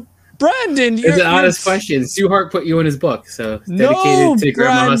 Brandon, it's an honest question. Stu Hart put you in his book, so it's dedicated to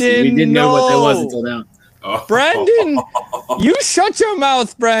Grandma Hussey. We didn't know what that was until now. Brandon, you shut your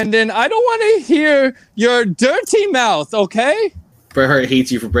mouth, Brandon. I don't want to hear your dirty mouth, okay? Bret Hart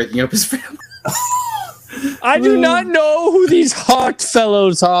hates you for breaking up his family. I do not know who these Hart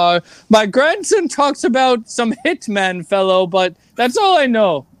fellows are. My grandson talks about some hitman fellow, but that's all I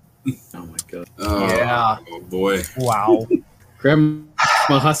know. Oh my god. Yeah. Oh boy. Wow. Grandma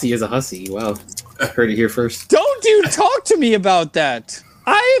Hussey is a hussy. Wow. Heard it here first. Don't you talk to me about that.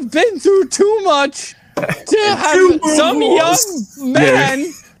 I have been through too much to have some young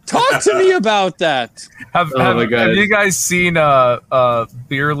man talk to me about that. Have you guys seen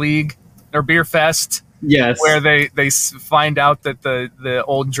Beer League or Beer Fest? Yes. Where they find out that the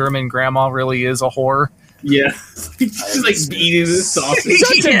old German grandma really is a whore. Yeah. She's like beating the sausage.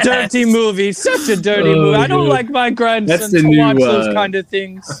 Such a dirty movie. Such a dirty movie. I don't like my grandson to watch those kind of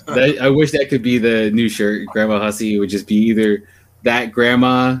things. I wish that could be the new shirt. Grandma Hussey would just be either that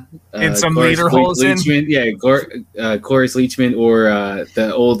grandma and some lederhosen. Yeah, Cloris Leachman, or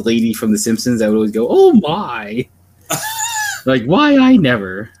the old lady from The Simpsons that would always go, "Oh my!" Like, why I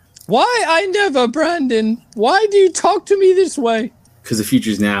never? Why I never, Brandon? Why do you talk to me this way? Because the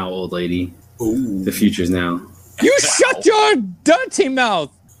future's now, old lady. Ooh. The future's now. You shut your dirty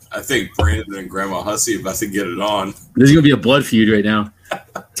mouth. I think Brandon and Grandma Hussey about to get it on. There's gonna be a blood feud right now.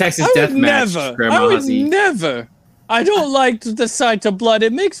 Texas death match. Grandma Hussey. Never. I don't like the sight of blood.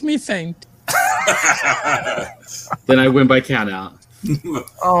 It makes me faint. Then I win by count out.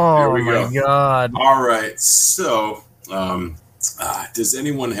 Oh my god! All right, so does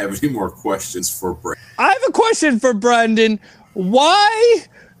anyone have any more questions for Brandon? I have a question for Brandon. Why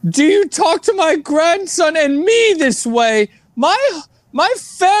do you talk to my grandson and me this way? My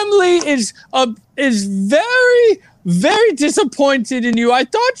family is very, very disappointed in you. I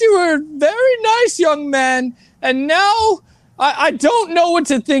thought you were a very nice young man, and now I don't know what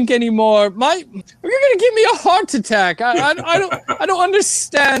to think anymore. You're gonna give me a heart attack. I don't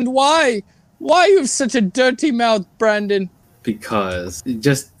understand why you have such a dirty mouth, Brandon. Because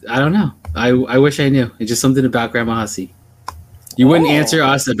I don't know. I wish I knew. It's just something about Grandma Hussey. You wouldn't answer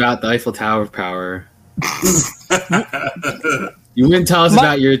us about the Eiffel Tower of Power. You wouldn't tell us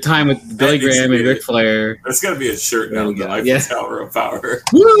about your time with Billy Graham and Ric Flair. That's got to be a shirt now. The Eiffel Tower of Power.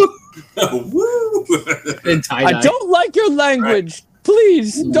 Woo! Woo! I don't like your language.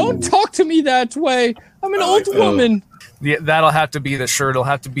 Please don't talk to me that way. I'm an old woman. Yeah, that'll have to be the shirt. It'll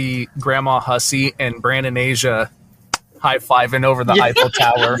have to be Grandma Hussey and Brandon Asia high-fiving over the Eiffel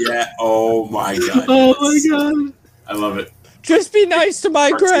Tower. Yeah. Oh, my God. Oh, my God. I love it. Just be nice to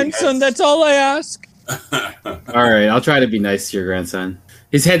my grandson. That's all I ask. All right, I'll try to be nice to your grandson.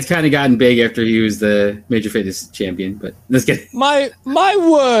 His head's kind of gotten big after he was the Major Fitness champion, but let's get my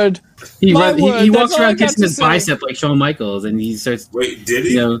word. He walks around kissing his bicep like Shawn Michaels, and he starts. Wait, did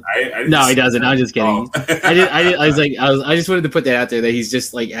he? No, he doesn't. I'm just kidding. I just wanted to put that out there that he's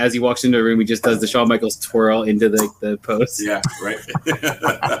just like as he walks into a room, he just does the Shawn Michaels twirl into the post. Yeah, right.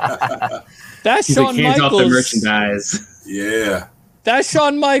 That's he's Shawn like, hands Michaels. off the merchandise. Yeah. That's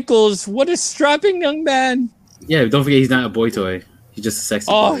Shawn Michaels. What a strapping young man. Yeah, don't forget he's not a boy toy. He's just a sexy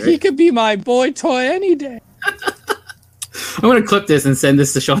boy. Oh, right? he could be my boy toy any day. I'm gonna clip this and send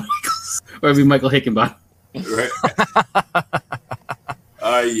this to Shawn Michaels, or it'll be Michael Hickenbottom. Right.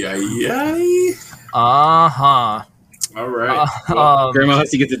 Ay. Uh-huh. All right. Grandma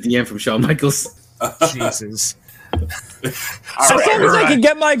Hussey gets a DM from Shawn Michaels. Jesus. As long as I can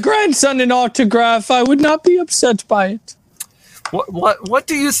get my grandson an autograph, I would not be upset by it. What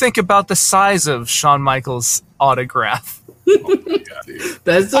do you think about the size of Shawn Michaels' autograph?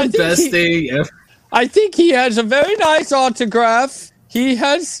 That's the best thing ever. I think he has a very nice autograph. He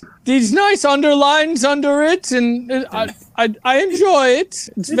has these nice underlines under it, and I enjoy it.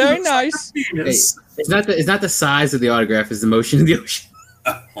 It's very nice. Hey, it's not the size of the autograph; it's the motion of the ocean.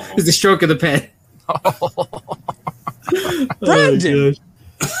 It's the stroke of the pen. Brandon,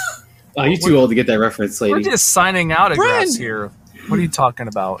 oh, you're too old to get that reference, lady. We're just signing autographs here. What are you talking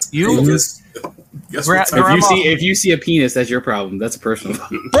about? If you see a penis, that's your problem. That's a personal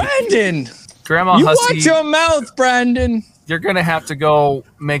problem. Brandon, Grandma you Hussey, watch your mouth, Brandon. You're gonna have to go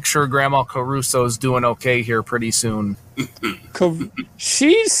make sure Grandma Caruso's doing okay here pretty soon.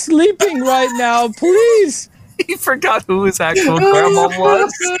 She's sleeping right now. Please. He forgot who his actual grandma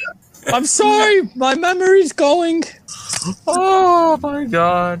was. I'm sorry, my memory's going. Oh my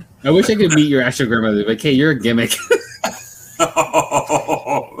God! I wish I could meet your actual grandmother, but hey, you're a gimmick.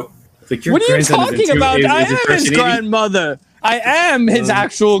 Like what are you talking about? I am his grandmother. I am his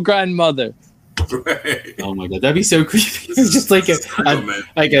actual grandmother. Right. Oh my God, that'd be so creepy. It's just like a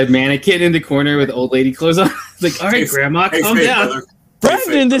mannequin in the corner with old lady clothes on. Like, all right, Grandma, calm down. Brother.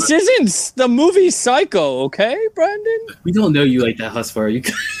 Brandon, this isn't the movie Psycho, okay, Brandon? We don't know you like that, Husfar. You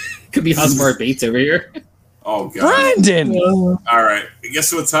could be Husfar Bates over here. Oh God, Brandon. All right,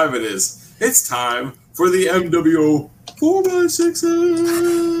 guess what time it is? It's time for the MWO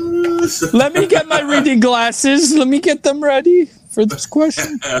 4x6s. Let me get my reading glasses. Let me get them ready for this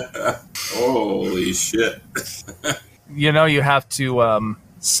question. Holy shit. You know you have to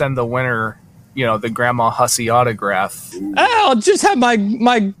send the winner, the Grandma Hussey autograph. I'll just have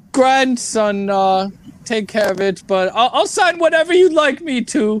my grandson take care of it, but I'll sign whatever you'd like me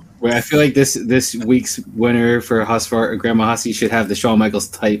to. Well, I feel like this week's winner for Husfar or Grandma Hussey should have the Shawn Michaels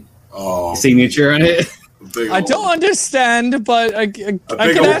type signature on it. I don't understand, but I can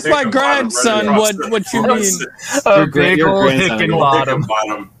ask my grandson what you mean. A big old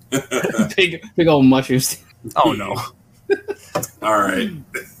Hickenbottom. Big old mushrooms. Oh no. All right.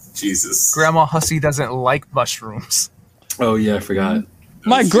 Jesus. Grandma Hussey doesn't like mushrooms. Oh yeah, I forgot.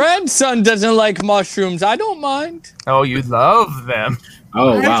 My grandson doesn't like mushrooms. I don't mind. Oh, you love them.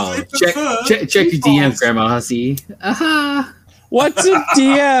 Oh wow. Check your DMs, Grandma Hussey. What's a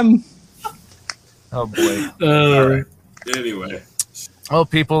DM? Oh boy. All right. Anyway. Well,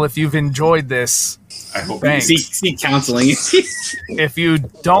 people, if you've enjoyed this, I hope thanks. Seek counseling. If you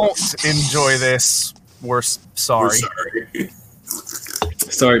don't enjoy this, we're sorry. We're sorry.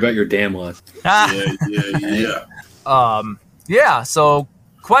 Sorry about your damn luck. Yeah. Yeah, so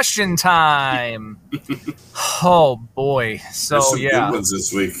question time. Oh boy. So There's some yeah. good ones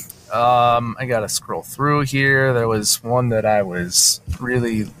this week. I gotta scroll through here. There was one that I was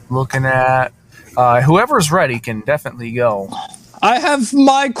really looking at. Whoever's ready can definitely go. I have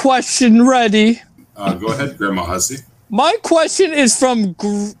my question ready. Go ahead, Grandma Hussey. My question is from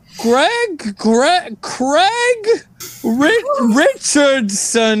Craig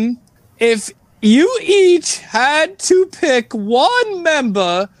Richardson. If you each had to pick one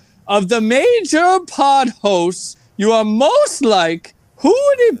member of the major pod hosts you are most like, who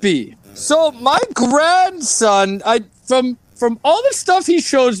would it be? So my grandson, from from all the stuff he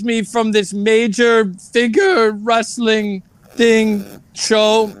shows me from this major figure wrestling thing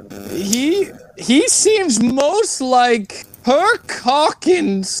show, he seems most like Herc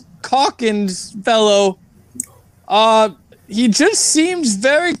Hawkins fellow. He just seems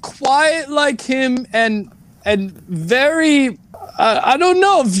very quiet like him and very, I don't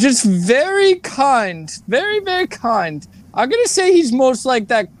know, just very kind. Very, very kind. I'm going to say he's most like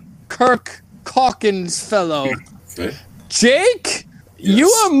that Kirk Hawkins fellow. Okay. Jake, Yes. you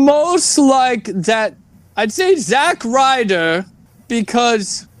are most like that, I'd say Zack Ryder,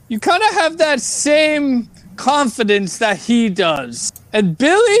 because you kind of have that same confidence that he does. And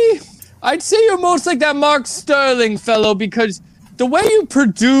Billy, I'd say you're most like that Mark Sterling fellow, because the way you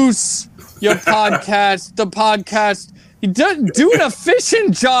produce your podcast, you do an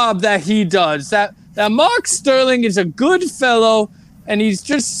efficient job that he does. That Mark Sterling is a good fellow, and he's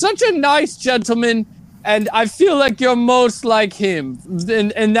just such a nice gentleman, and I feel like you're most like him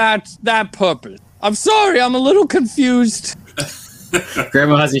in that purpose. I'm sorry, I'm a little confused.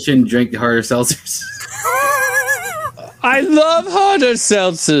 Grandma Hussey shouldn't drink harder seltzers. I love harder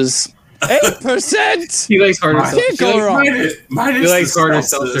seltzers. 8%. He likes harder Can't seltzers. go wrong. Minus He likes the harder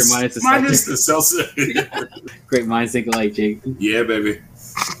seltzer. seltzer, Minus the seltzer. Great minds think alike, Jake. Yeah, baby.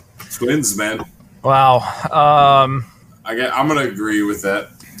 Twins, man. Wow. I'm gonna agree with that.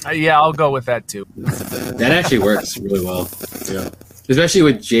 Yeah, I'll go with that too. That actually works really well. Yeah. Especially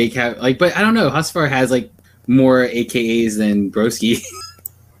with Jake. But I don't know. Husfar has like more AKAs than Broski.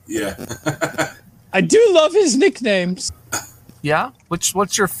 Yeah. I do love his nicknames. Yeah?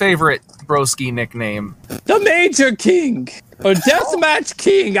 What's your favorite Broski nickname? The Major King or Deathmatch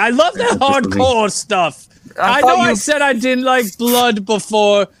King. I love that hardcore stuff. I know I said I didn't like blood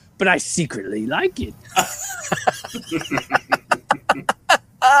before, but I secretly like it.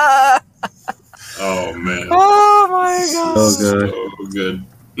 Oh man. Oh my god. Oh, good. So good.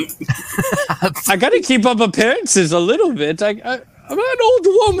 I got to keep up appearances a little bit. I'm an old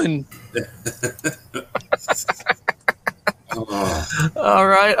woman. Oh. All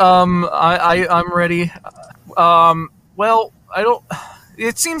right. I'm ready. Well, I don't.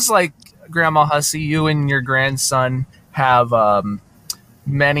 It seems like Grandma Hussey, you and your grandson have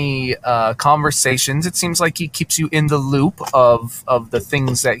many conversations. It seems like he keeps you in the loop of the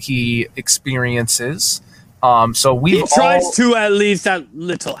things that he experiences. So we He tries to, at least, that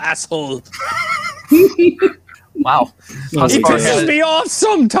little asshole. Wow. He Husfar pisses me off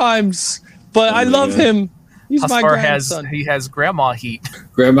sometimes, but I love him. He's my grandson. He has grandma heat.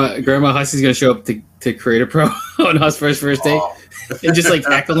 Grandma Hussey's gonna show up to Creator Pro on Husfar's first day and just like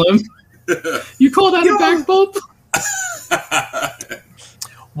tackle him. You call that a back bump?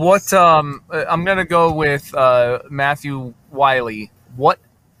 What I'm gonna go with Matthew Wiley. What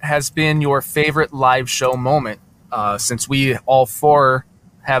has been your favorite live show moment? Since we all four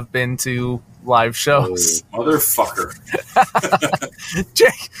have been to live shows. Oh, motherfucker.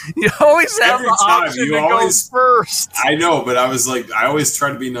 Jake, you always have Every the time, option you to always- go first. I know, but I was like, I always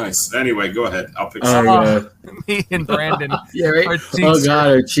try to be nice. Anyway, go ahead. I'll pick Oh, some. yeah. Me and Brandon. Yeah, right? Our Oh, cheeks God,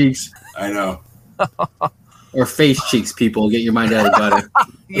 our cheeks. I know. Or face cheeks, people. Get your mind out of the gutter.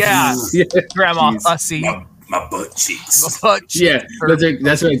 Yeah, Yeah. Grandma Jeez. Hussey. My butt cheeks. But Yeah,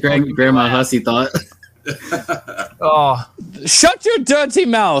 that's what Grandma Hussey thought. oh, Shut your dirty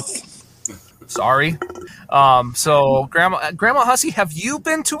mouth. sorry. So Grandma Hussey, have you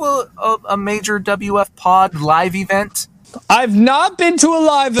been to a major WF Pod live event? I've not been to a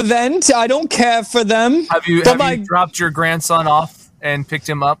live event. I don't care for them. Have you But my- dropped your grandson off and picked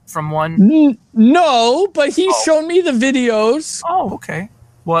him up from one? No, but he's shown me the videos. Oh, okay.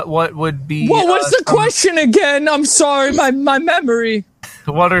 What would be? What was the some- question again? I'm sorry, my memory.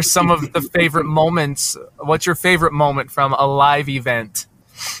 What are some of the favorite moments? What's your favorite moment from a live event?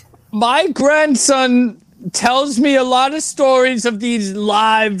 My grandson tells me a lot of stories of these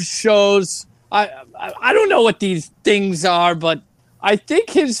live shows. I don't know what these things are, but I think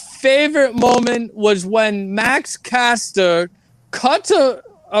his favorite moment was when Max Caster cut a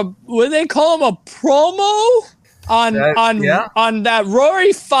what do they call him, a promo on that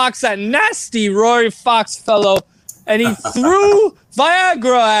Rory Fox, that nasty Rory Fox fellow, and he threw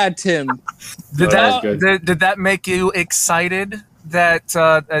Viagra at him. Did that was did that make you excited that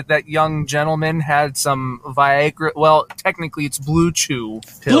that young gentleman had some Viagra? Well, technically, it's Blue Chew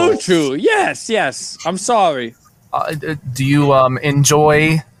Blue pills. Chew, yes. I'm sorry. Do you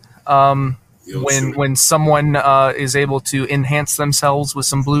enjoy when someone is able to enhance themselves with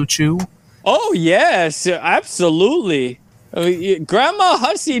some Blue Chew? Oh yes, absolutely. Grandma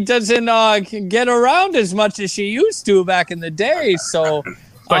Hussey doesn't get around as much as she used to back in the day, so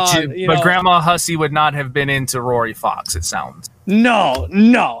But Grandma Hussey would not have been into Rory Fox, it sounds.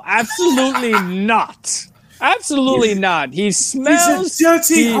 No, absolutely not. Absolutely not. He smells. He's a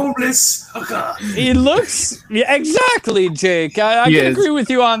dirty homeless hooker. He looks exactly, Jake. I can agree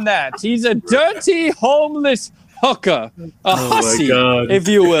with you on that. He's a dirty homeless hooker, a hussy, if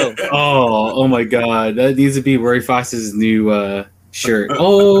you will. Oh my God! That needs to be Rory Fox's new shirt.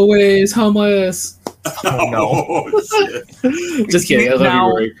 Always homeless. Oh no! Just kidding. I love Now,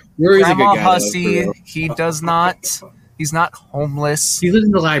 you, Rory. Rory's a good Grandma guy. Hussey, he does not. He's not homeless. He lives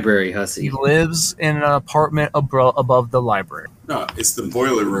in the library, Hussey. He lives in an apartment above the library. No, it's the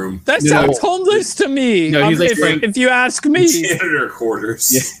boiler room. That sounds homeless to me. No, he's like Frank. If you ask me. Janitor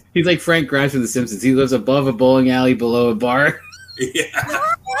quarters. Yeah, he's like Frank Grimes from The Simpsons. He lives above a bowling alley, below a bar. Yeah.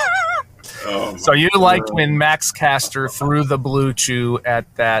 Oh, So you liked when Max Caster threw the blue chew at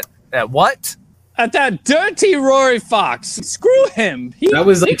what? At that dirty Rory Fox. Screw him. That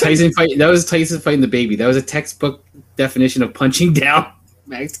was like Tyson fight. That was Tyson fighting the baby. That was a textbook definition of punching down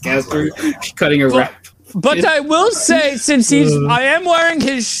Max Caster, cutting a rap. But I will say, since I am wearing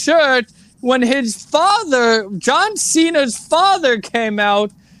his shirt, when his father, John Cena's father, came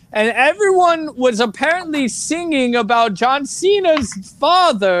out, and everyone was apparently singing about John Cena's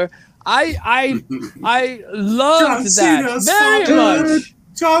father, I loved that very much.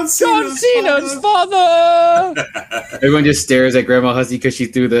 John Cena's father. Everyone just stares at Grandma Hussey because she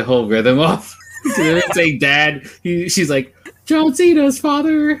threw the whole rhythm off. They're saying dad. She's like, John Cena's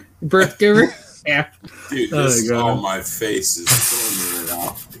father, birth giver. Yeah. Dude, my face is throwing it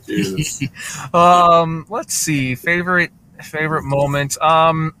out. Jesus. Let's see. Favorite moment.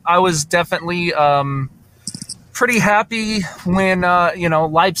 I was definitely pretty happy when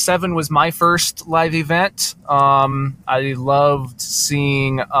Live 7 was my first live event. I loved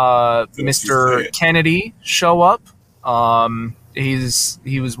seeing Mr. Kennedy show up.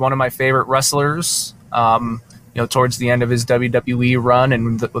 He was one of my favorite wrestlers. Towards the end of his WWE run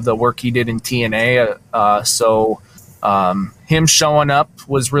and the work he did in TNA. So him showing up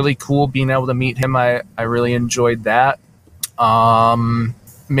was really cool. Being able to meet him, I really enjoyed that.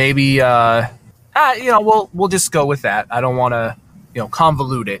 Maybe we'll just go with that. I don't want to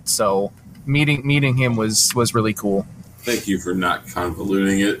convolute it. So meeting him was really cool. Thank you for not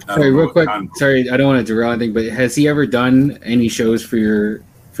convoluting it. Sorry, real quick. Sorry, I don't want to derail anything, but has he ever done any shows for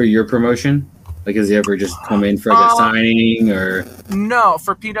your promotion? Like, has he ever just come in for like a signing or? No,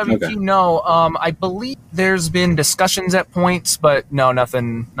 for PWP, okay. No. I believe there's been discussions at points, but no,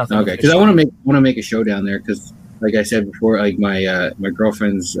 nothing. Okay, because I want to make a show down there because, like I said before, like my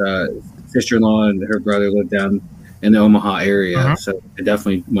girlfriend's sister-in-law and her brother live down in the Omaha area, mm-hmm. So I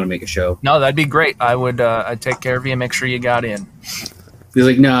definitely want to make a show. No, that'd be great. I would. I'd take care of you and make sure you got in. He's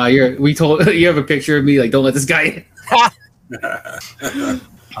like, no, you have a picture of me. Like, don't let this guy in.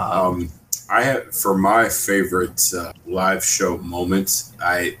 I have, for my favorite live show moment,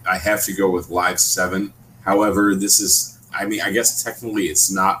 I have to go with Live 7. However, I guess technically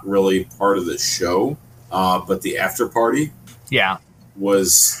it's not really part of the show, but the after party,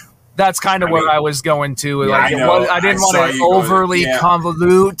 was. That's kind of where I was going to. Yeah, I didn't want to overly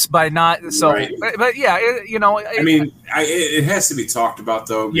convolute by not. So, right. but yeah, it has to be talked about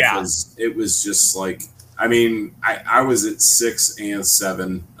though, because it was just like. I was at 6 and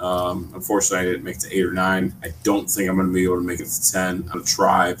 7. Unfortunately, I didn't make it to 8 or 9. I don't think I'm going to be able to make it to 10. I'm going to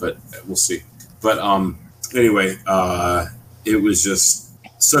try, but we'll see. But anyway, it was just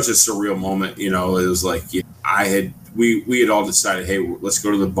such a surreal moment. It was like we had all decided, hey, let's go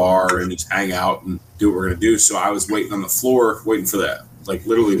to the bar and just hang out and do what we're going to do. So I was waiting on the floor, waiting for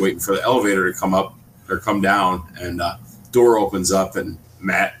literally waiting for the elevator to come up or come down, and door opens up, and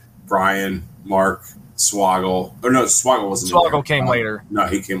Matt, Brian, Mark, Swoggle. Or no, Swoggle wasn't Swoggle there. Came later. No,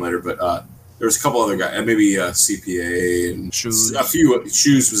 he came later, but there was a couple other guys, maybe CPA and Shoes. A few.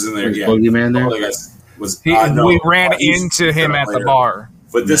 Shoes was in there. Yeah, Boogeyman there. We ran into him at the bar.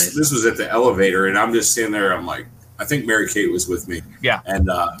 But this was at the elevator, and I'm just standing there. I'm like, I think Mary Kate was with me. Yeah, and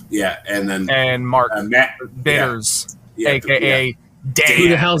then Mark Matt Bitters, aka Dan. Who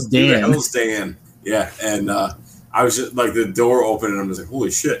the hell's Dan? Who the hell's Dan? Yeah, and I was just like, the door opened, and I was like,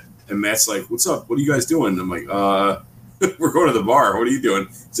 holy shit. And Matt's like, what's up? What are you guys doing? I'm like, we're going to the bar. What are you doing?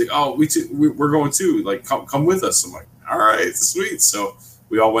 He's like, oh, we're going too. Like, come with us. I'm like, all right, sweet. So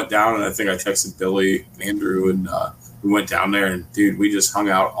we all went down, and I think I texted Billy, Andrew, and we went down there. And, dude, we just hung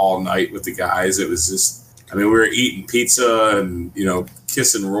out all night with the guys. It was just, we were eating pizza and,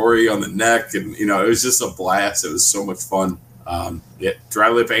 kissing Rory on the neck. And, it was just a blast. It was so much fun. Dry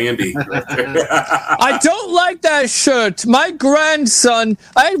lip Andy. I don't like that shirt. My grandson,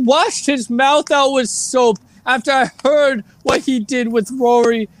 I washed his mouth out with soap, after I heard what he did with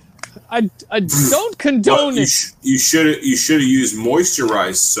Rory. I don't condone it. You should have used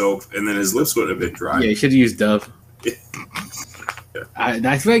moisturized soap, and then his lips would have been dry. Yeah, you should have used Dove.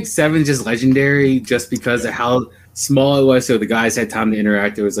 I feel like 7's just legendary just because of how small it was, so the guys had time to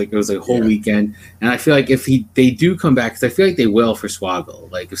interact. It was a whole weekend, and I feel like if they do come back, because I feel like they will for Swoggle.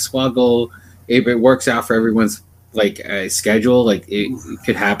 Like if Swoggle, if it works out for everyone's schedule, like it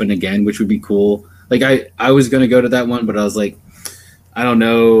could happen again, which would be cool. Like I was gonna go to that one, but I was like, I don't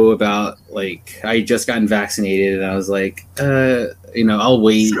know about I just gotten vaccinated, and I was like, I'll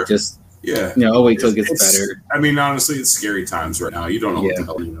wait. Sure. I'll wait till it gets better. I mean, honestly, it's scary times right now. You don't know what the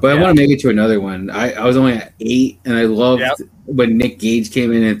hell you know. But I want to make it to another one. I was only at 8, and I loved when Nick Gage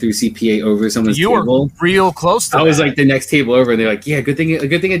came in and threw CPA over someone's table. You were real close to I was like the next table over, and they're like, "Yeah, good thing I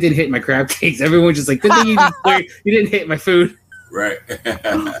didn't hit my crab cakes." Everyone's just like, "Good thing you didn't hit my food." Right.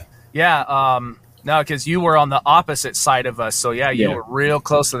 Yeah. No, because you were on the opposite side of us. So you were real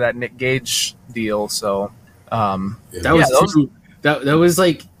close to that Nick Gage deal. So that was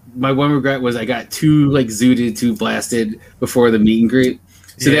like. My one regret was I got too zooted, too blasted before the meet and greet.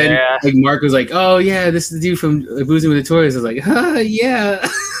 So then Mark was like, "Oh yeah, this is the dude from Boozing with the Toys." I was like, yeah.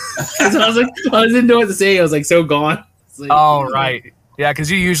 So I didn't know what to say. I was so gone. Right. Yeah, because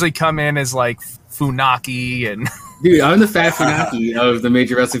you usually come in as Funaki and dude, I'm the fat Funaki of the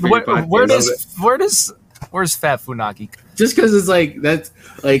Major Wrestling Figure Podcast. Where's Fat Funaki? Just because it's that's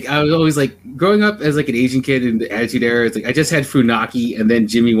I was always growing up as an Asian kid in the Attitude Era. It's I just had Funaki and then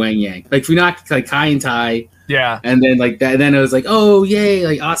Jimmy Wang Yang. Funaki, Kai and Tai. Yeah. And then that. And then it was oh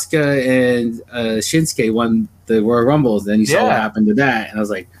yay! Asuka and Shinsuke won the Royal Rumbles. And then you saw what happened to that. And I was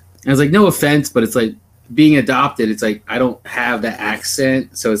like, no offense, but it's being adopted. It's I don't have that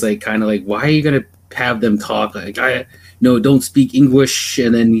accent, so it's kind of why are you gonna have them talk don't speak English,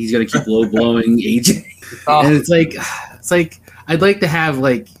 and then he's gonna keep low blowing AJ. And it's I'd like to have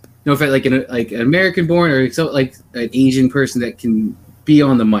an American born or an Asian person that can be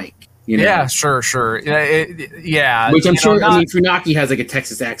on the mic. Yeah, sure. Yeah, which I'm sure. Funaki has a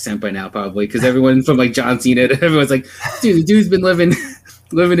Texas accent by now, probably because everyone from John Cena, everyone's dude, the dude's been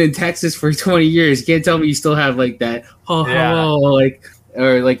living in Texas for 20 years. You can't tell me you still have that.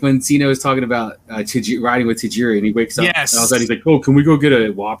 Or when Cena was talking about riding with Tajiri, and he wakes up, yes. and all of a sudden he's like, "Oh, can we go get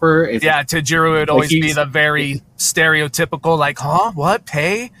a Whopper?" It's Tajiri would always be the very stereotypical, what,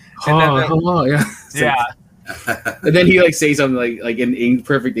 pay? Yeah. And then he say something in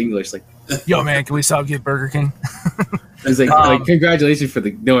perfect English, "Yo, man, can we stop get Burger King?" He's "Congratulations for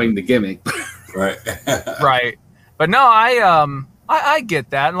knowing the gimmick." Right. Right. But no, I get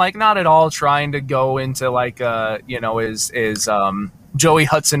that, and not at all trying to go into Joey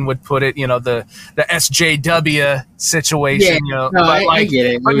Hudson would put it, the SJW situation. I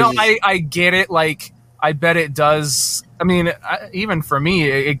get it. I get it. I bet it does. I mean, even for me,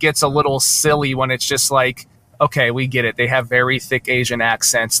 it gets a little silly when it's just okay, we get it. They have very thick Asian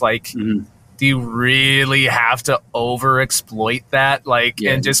accents. Do you really have to over exploit that?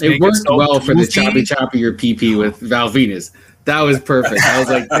 And just make it worked it so well for goofy? the choppy your PP with Val Venus. That was perfect. I was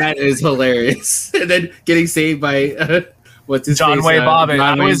that is hilarious. And then getting saved by what's his John face? Wayne Bobbitt.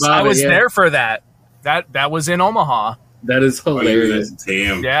 I was yeah. there for that. That was in Omaha. That is hilarious.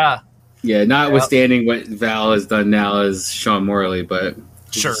 Damn. Yeah. Yeah, notwithstanding what Val has done now as Sean Morley, but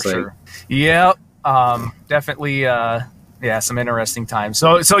sure. Yep. Definitely some interesting times.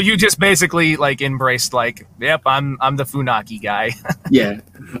 So you just basically embraced yep, I'm the Funaki guy. Yeah.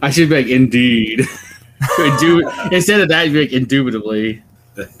 I should be indeed. Instead of that, you'd be indubitably.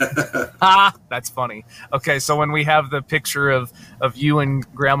 That's funny. Okay, so when we have the picture of you and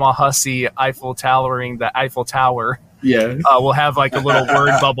Grandma Hussey Eiffel Towering the Eiffel Tower, we'll have a little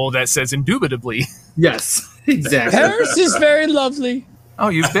word bubble that says indubitably. Yes, exactly. Paris is very lovely. Oh,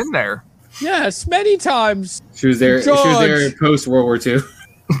 you've been there. Yes, many times. She was there. George. She was there post World War II.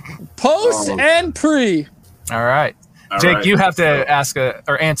 Post and pre. All right, Jake, you have to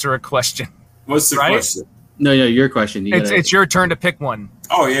answer a question. What's the question? No, your question. It's your turn to pick one.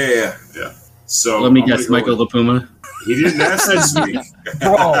 Oh yeah. So let me guess, Michael LaPuma. He didn't ask this week,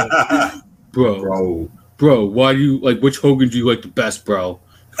 bro. Why do you which Hogan do you like the best, bro?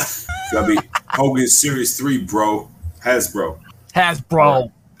 Gotta be Hogan Series 3, bro. Hasbro.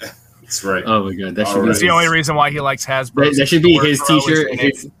 That's right. Oh my god, that's the only reason why he likes Hasbro. That should be his T-shirt,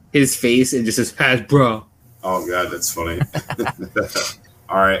 his face, and just says Hasbro. Oh god, that's funny.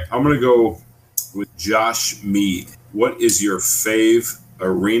 All right, I'm gonna go with Josh Mead. What is your fave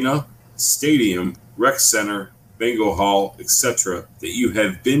arena, stadium, rec center, bingo hall, etc. that you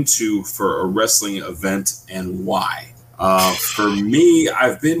have been to for a wrestling event, and why? For me,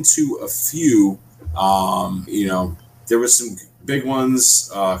 I've been to a few. You know, there was some big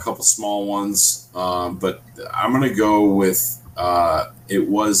ones, a couple small ones, but I'm gonna go with it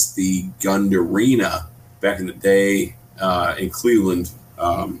was the Gund Arena back in the day in Cleveland.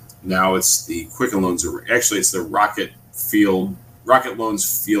 Now it's the Quicken Loans. Actually, it's the Rocket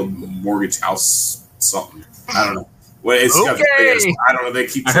Loans Field Mortgage House something. I don't know. Well, it's got the biggest, I don't know. They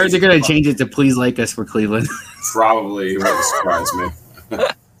keep. I heard they're going to change it to "Please Like Us" for Cleveland. Probably, it wouldn't surprise me.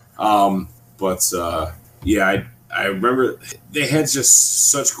 Yeah, I remember they had just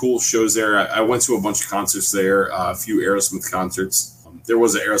such cool shows there. I went to a bunch of concerts there, a few Aerosmith concerts. There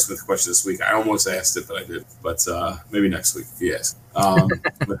was an Aerosmith question this week. I almost asked it, but I did. But maybe next week if you ask.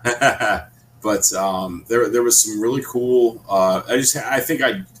 There was some really cool. I think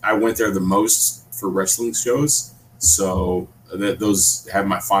I went there the most for wrestling shows. So those have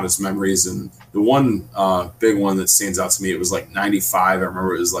my fondest memories. And the one big one that stands out to me, it was like 95. I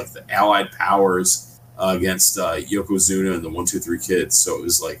remember it was like the Allied Powers against Yokozuna and the 1-2-3 Kids. So it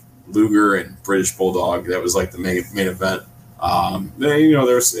was like Luger and British Bulldog. That was like the main event.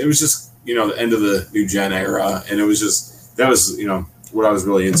 It was just, you know, the end of the new gen era. And it was just, that was, you know, what I was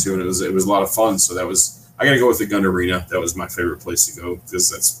really into. And it was a lot of fun. So I got to go with the Gund Arena. That was my favorite place to go because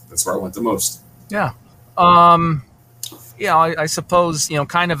that's where I went the most. Yeah. I suppose, you know,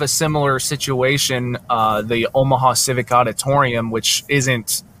 kind of a similar situation. The Omaha Civic Auditorium, which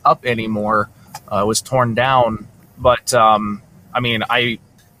isn't up anymore, was torn down. But I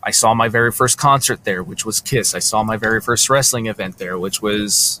saw my very first concert there, which was Kiss. I saw my very first wrestling event there, which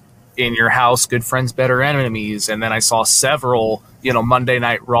was In Your House, Good Friends, Better Enemies. And then I saw several, you know, Monday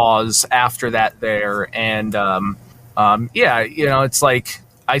Night Raws after that there. And it's like,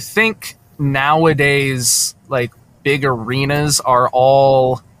 I think nowadays, like, big arenas are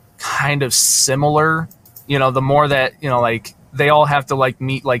all kind of similar. You know, the more that, you know, like, they all have to like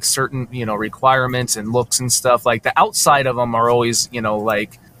meet like certain, you know, requirements and looks and stuff. Like the outside of them are always, you know,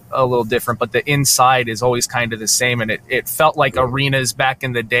 like a little different, but the inside is always kind of the same. And it felt like arenas back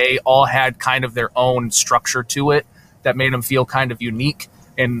in the day all had kind of their own structure to it that made them feel kind of unique.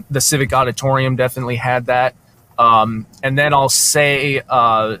 And the Civic Auditorium definitely had that. And then I'll say,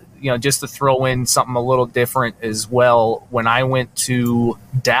 just to throw in something a little different as well, when I went to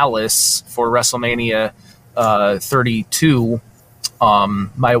Dallas for WrestleMania 32,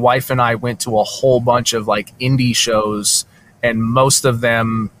 my wife and I went to a whole bunch of like indie shows, and most of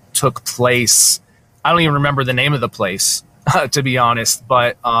them took place. I don't even remember the name of the place, to be honest,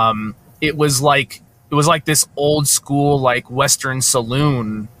 but it was like this old school like Western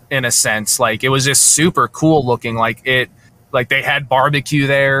saloon in a sense. Like it was just super cool looking. Like they had barbecue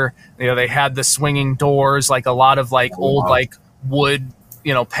there. You know, they had the swinging doors, like a lot of like old like wood,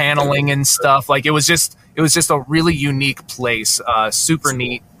 you know, paneling and stuff. Like it was just a really unique place, super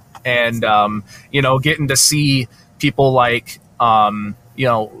neat. And, getting to see people like,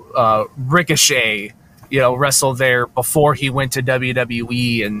 Ricochet, you know, wrestle there before he went to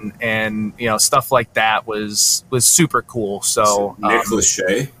WWE and, you know, stuff like that was super cool. So Nick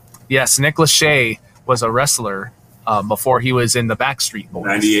Lachey? Yes, Nick Lachey was a wrestler before he was in the Backstreet Boys.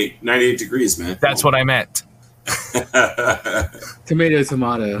 98 degrees, man. That's what I meant. Tomato.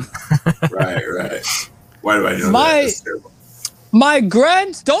 Right. Why do I know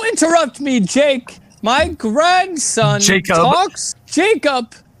that? Don't interrupt me, Jake. My grandson talks.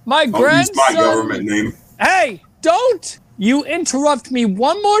 Jacob, my grandson. Use my government name. Hey, don't you interrupt me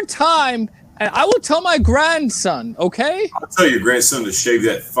one more time, and I will tell my grandson, okay? I'll tell your grandson to shave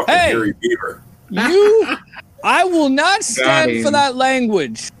that fucking hairy beaver. I will not stand for that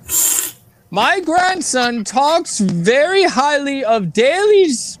language. My grandson talks very highly of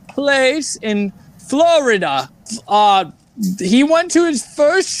Daly's place in Florida. He went to his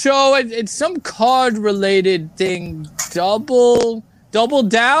first show. It's some card-related thing. Double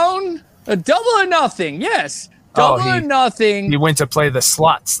down? Double or nothing, yes. Double or nothing. He went to play the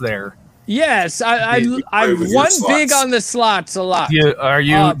slots there. Yes, I'm one big on the slots a lot.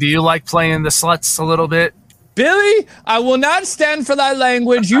 Do you like playing the slots a little bit? Billy, I will not stand for that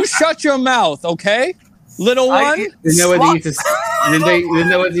language. You shut your mouth, okay? Little one. Didn't know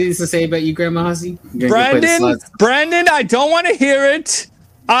what they used to say about you, Grandma Hussey? Brandon, I don't want to hear it.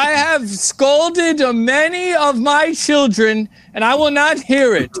 I have scolded many of my children, and I will not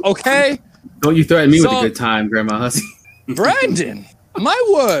hear it, okay? Don't you threaten me with a good time, Grandma Hussey. Brandon, my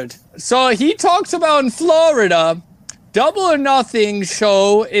word. So he talks about in Florida, Double or Nothing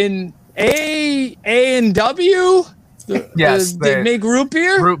show in A&W. Yes, they make root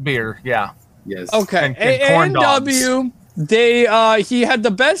beer. Root beer, yeah. Yes. Okay. A&W. He had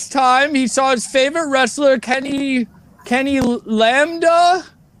the best time. He saw his favorite wrestler, Kenny Lambda.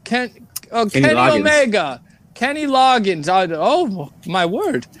 Kenny Loggins. Omega. Kenny Loggins. Oh, my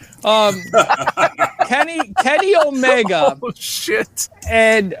word. Kenny Omega. Oh shit!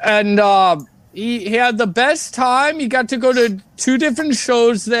 And he had the best time. He got to go to 2 different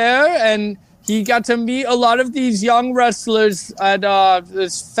shows there, and he got to meet a lot of these young wrestlers at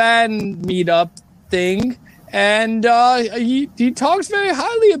this fan meetup thing. And he talks very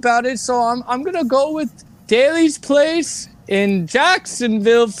highly about it. So I'm gonna go with Daly's Place in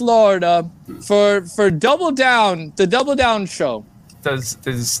Jacksonville, Florida, for Double Down, the Double Down show. Does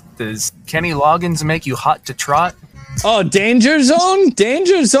Kenny Loggins make you hot to trot? Oh, Danger Zone?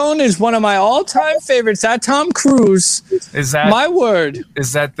 Danger Zone is one of my all-time favorites. That Tom Cruise. Is that my word?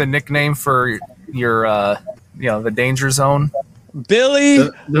 Is that the nickname for your the Danger Zone? Billy,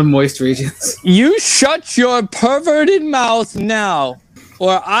 the moist regions. You shut your perverted mouth now,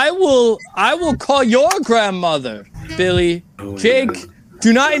 or I will call your grandmother. Billy, Jake,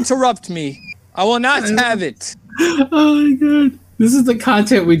 do not interrupt me. I will not have it. Oh my god. This is the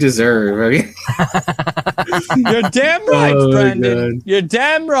content we deserve, right? You're damn right, Brandon. You're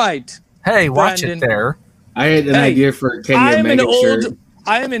damn right. Hey, watch Brandon. it there. I had an idea for a Kenny Omega shirt.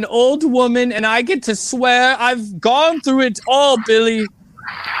 I am an old woman, and I get to swear I've gone through it all, Billy.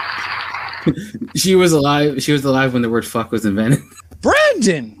 She was alive. She was alive when the word "fuck" was invented.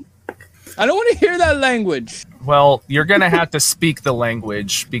 Brandon, I don't want to hear that language. Well, you're gonna have to speak the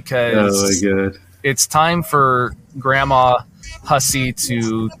language because it's time for Grandma Hussey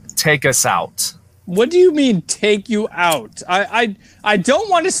to take us out. What do you mean, take you out? I don't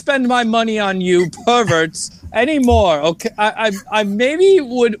want to spend my money on you perverts anymore. Okay, I maybe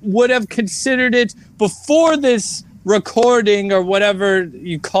would have considered it before this recording or whatever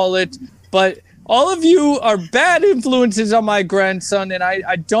you call it, but all of you are bad influences on my grandson, and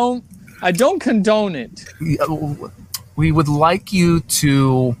I don't condone it. We would like you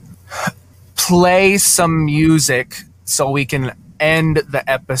to play some music so we can end the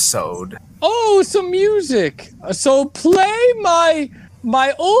episode. Oh, some music. So play my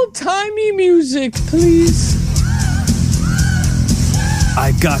old-timey music, please.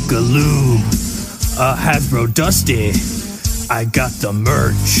 I got Galoob, a Hasbro Dusty. I got the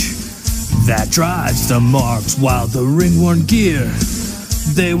merch that drives the marks, while the ringworn gear,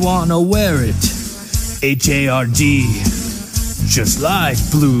 they wanna wear it. HARD, just like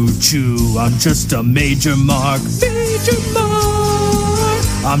Blue Chew, I'm just a major mark. Major mark.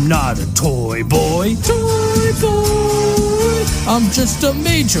 I'm not a toy boy. Toy boy. I'm just a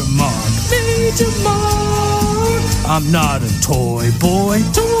major mark. Major mark. I'm not a toy boy.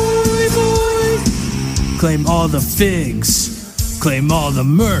 Toy boy. Claim all the figs. Claim all the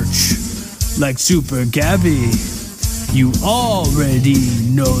merch. Like Super Gabby. You already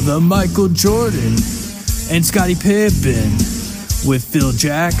know the Michael Jordan and Scottie Pippen with Phil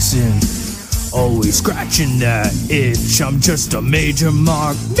Jackson. Always scratching that itch. I'm just a major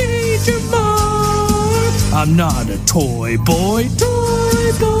mark. Major mark. I'm not a toy boy.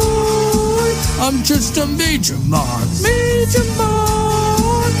 Toy boy. I'm just a major mark. Major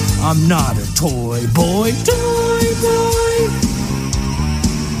mark. I'm not a toy boy. Toy boy.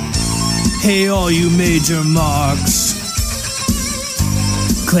 Hey, all you major marks.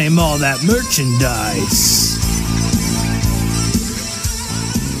 Claim all that merchandise.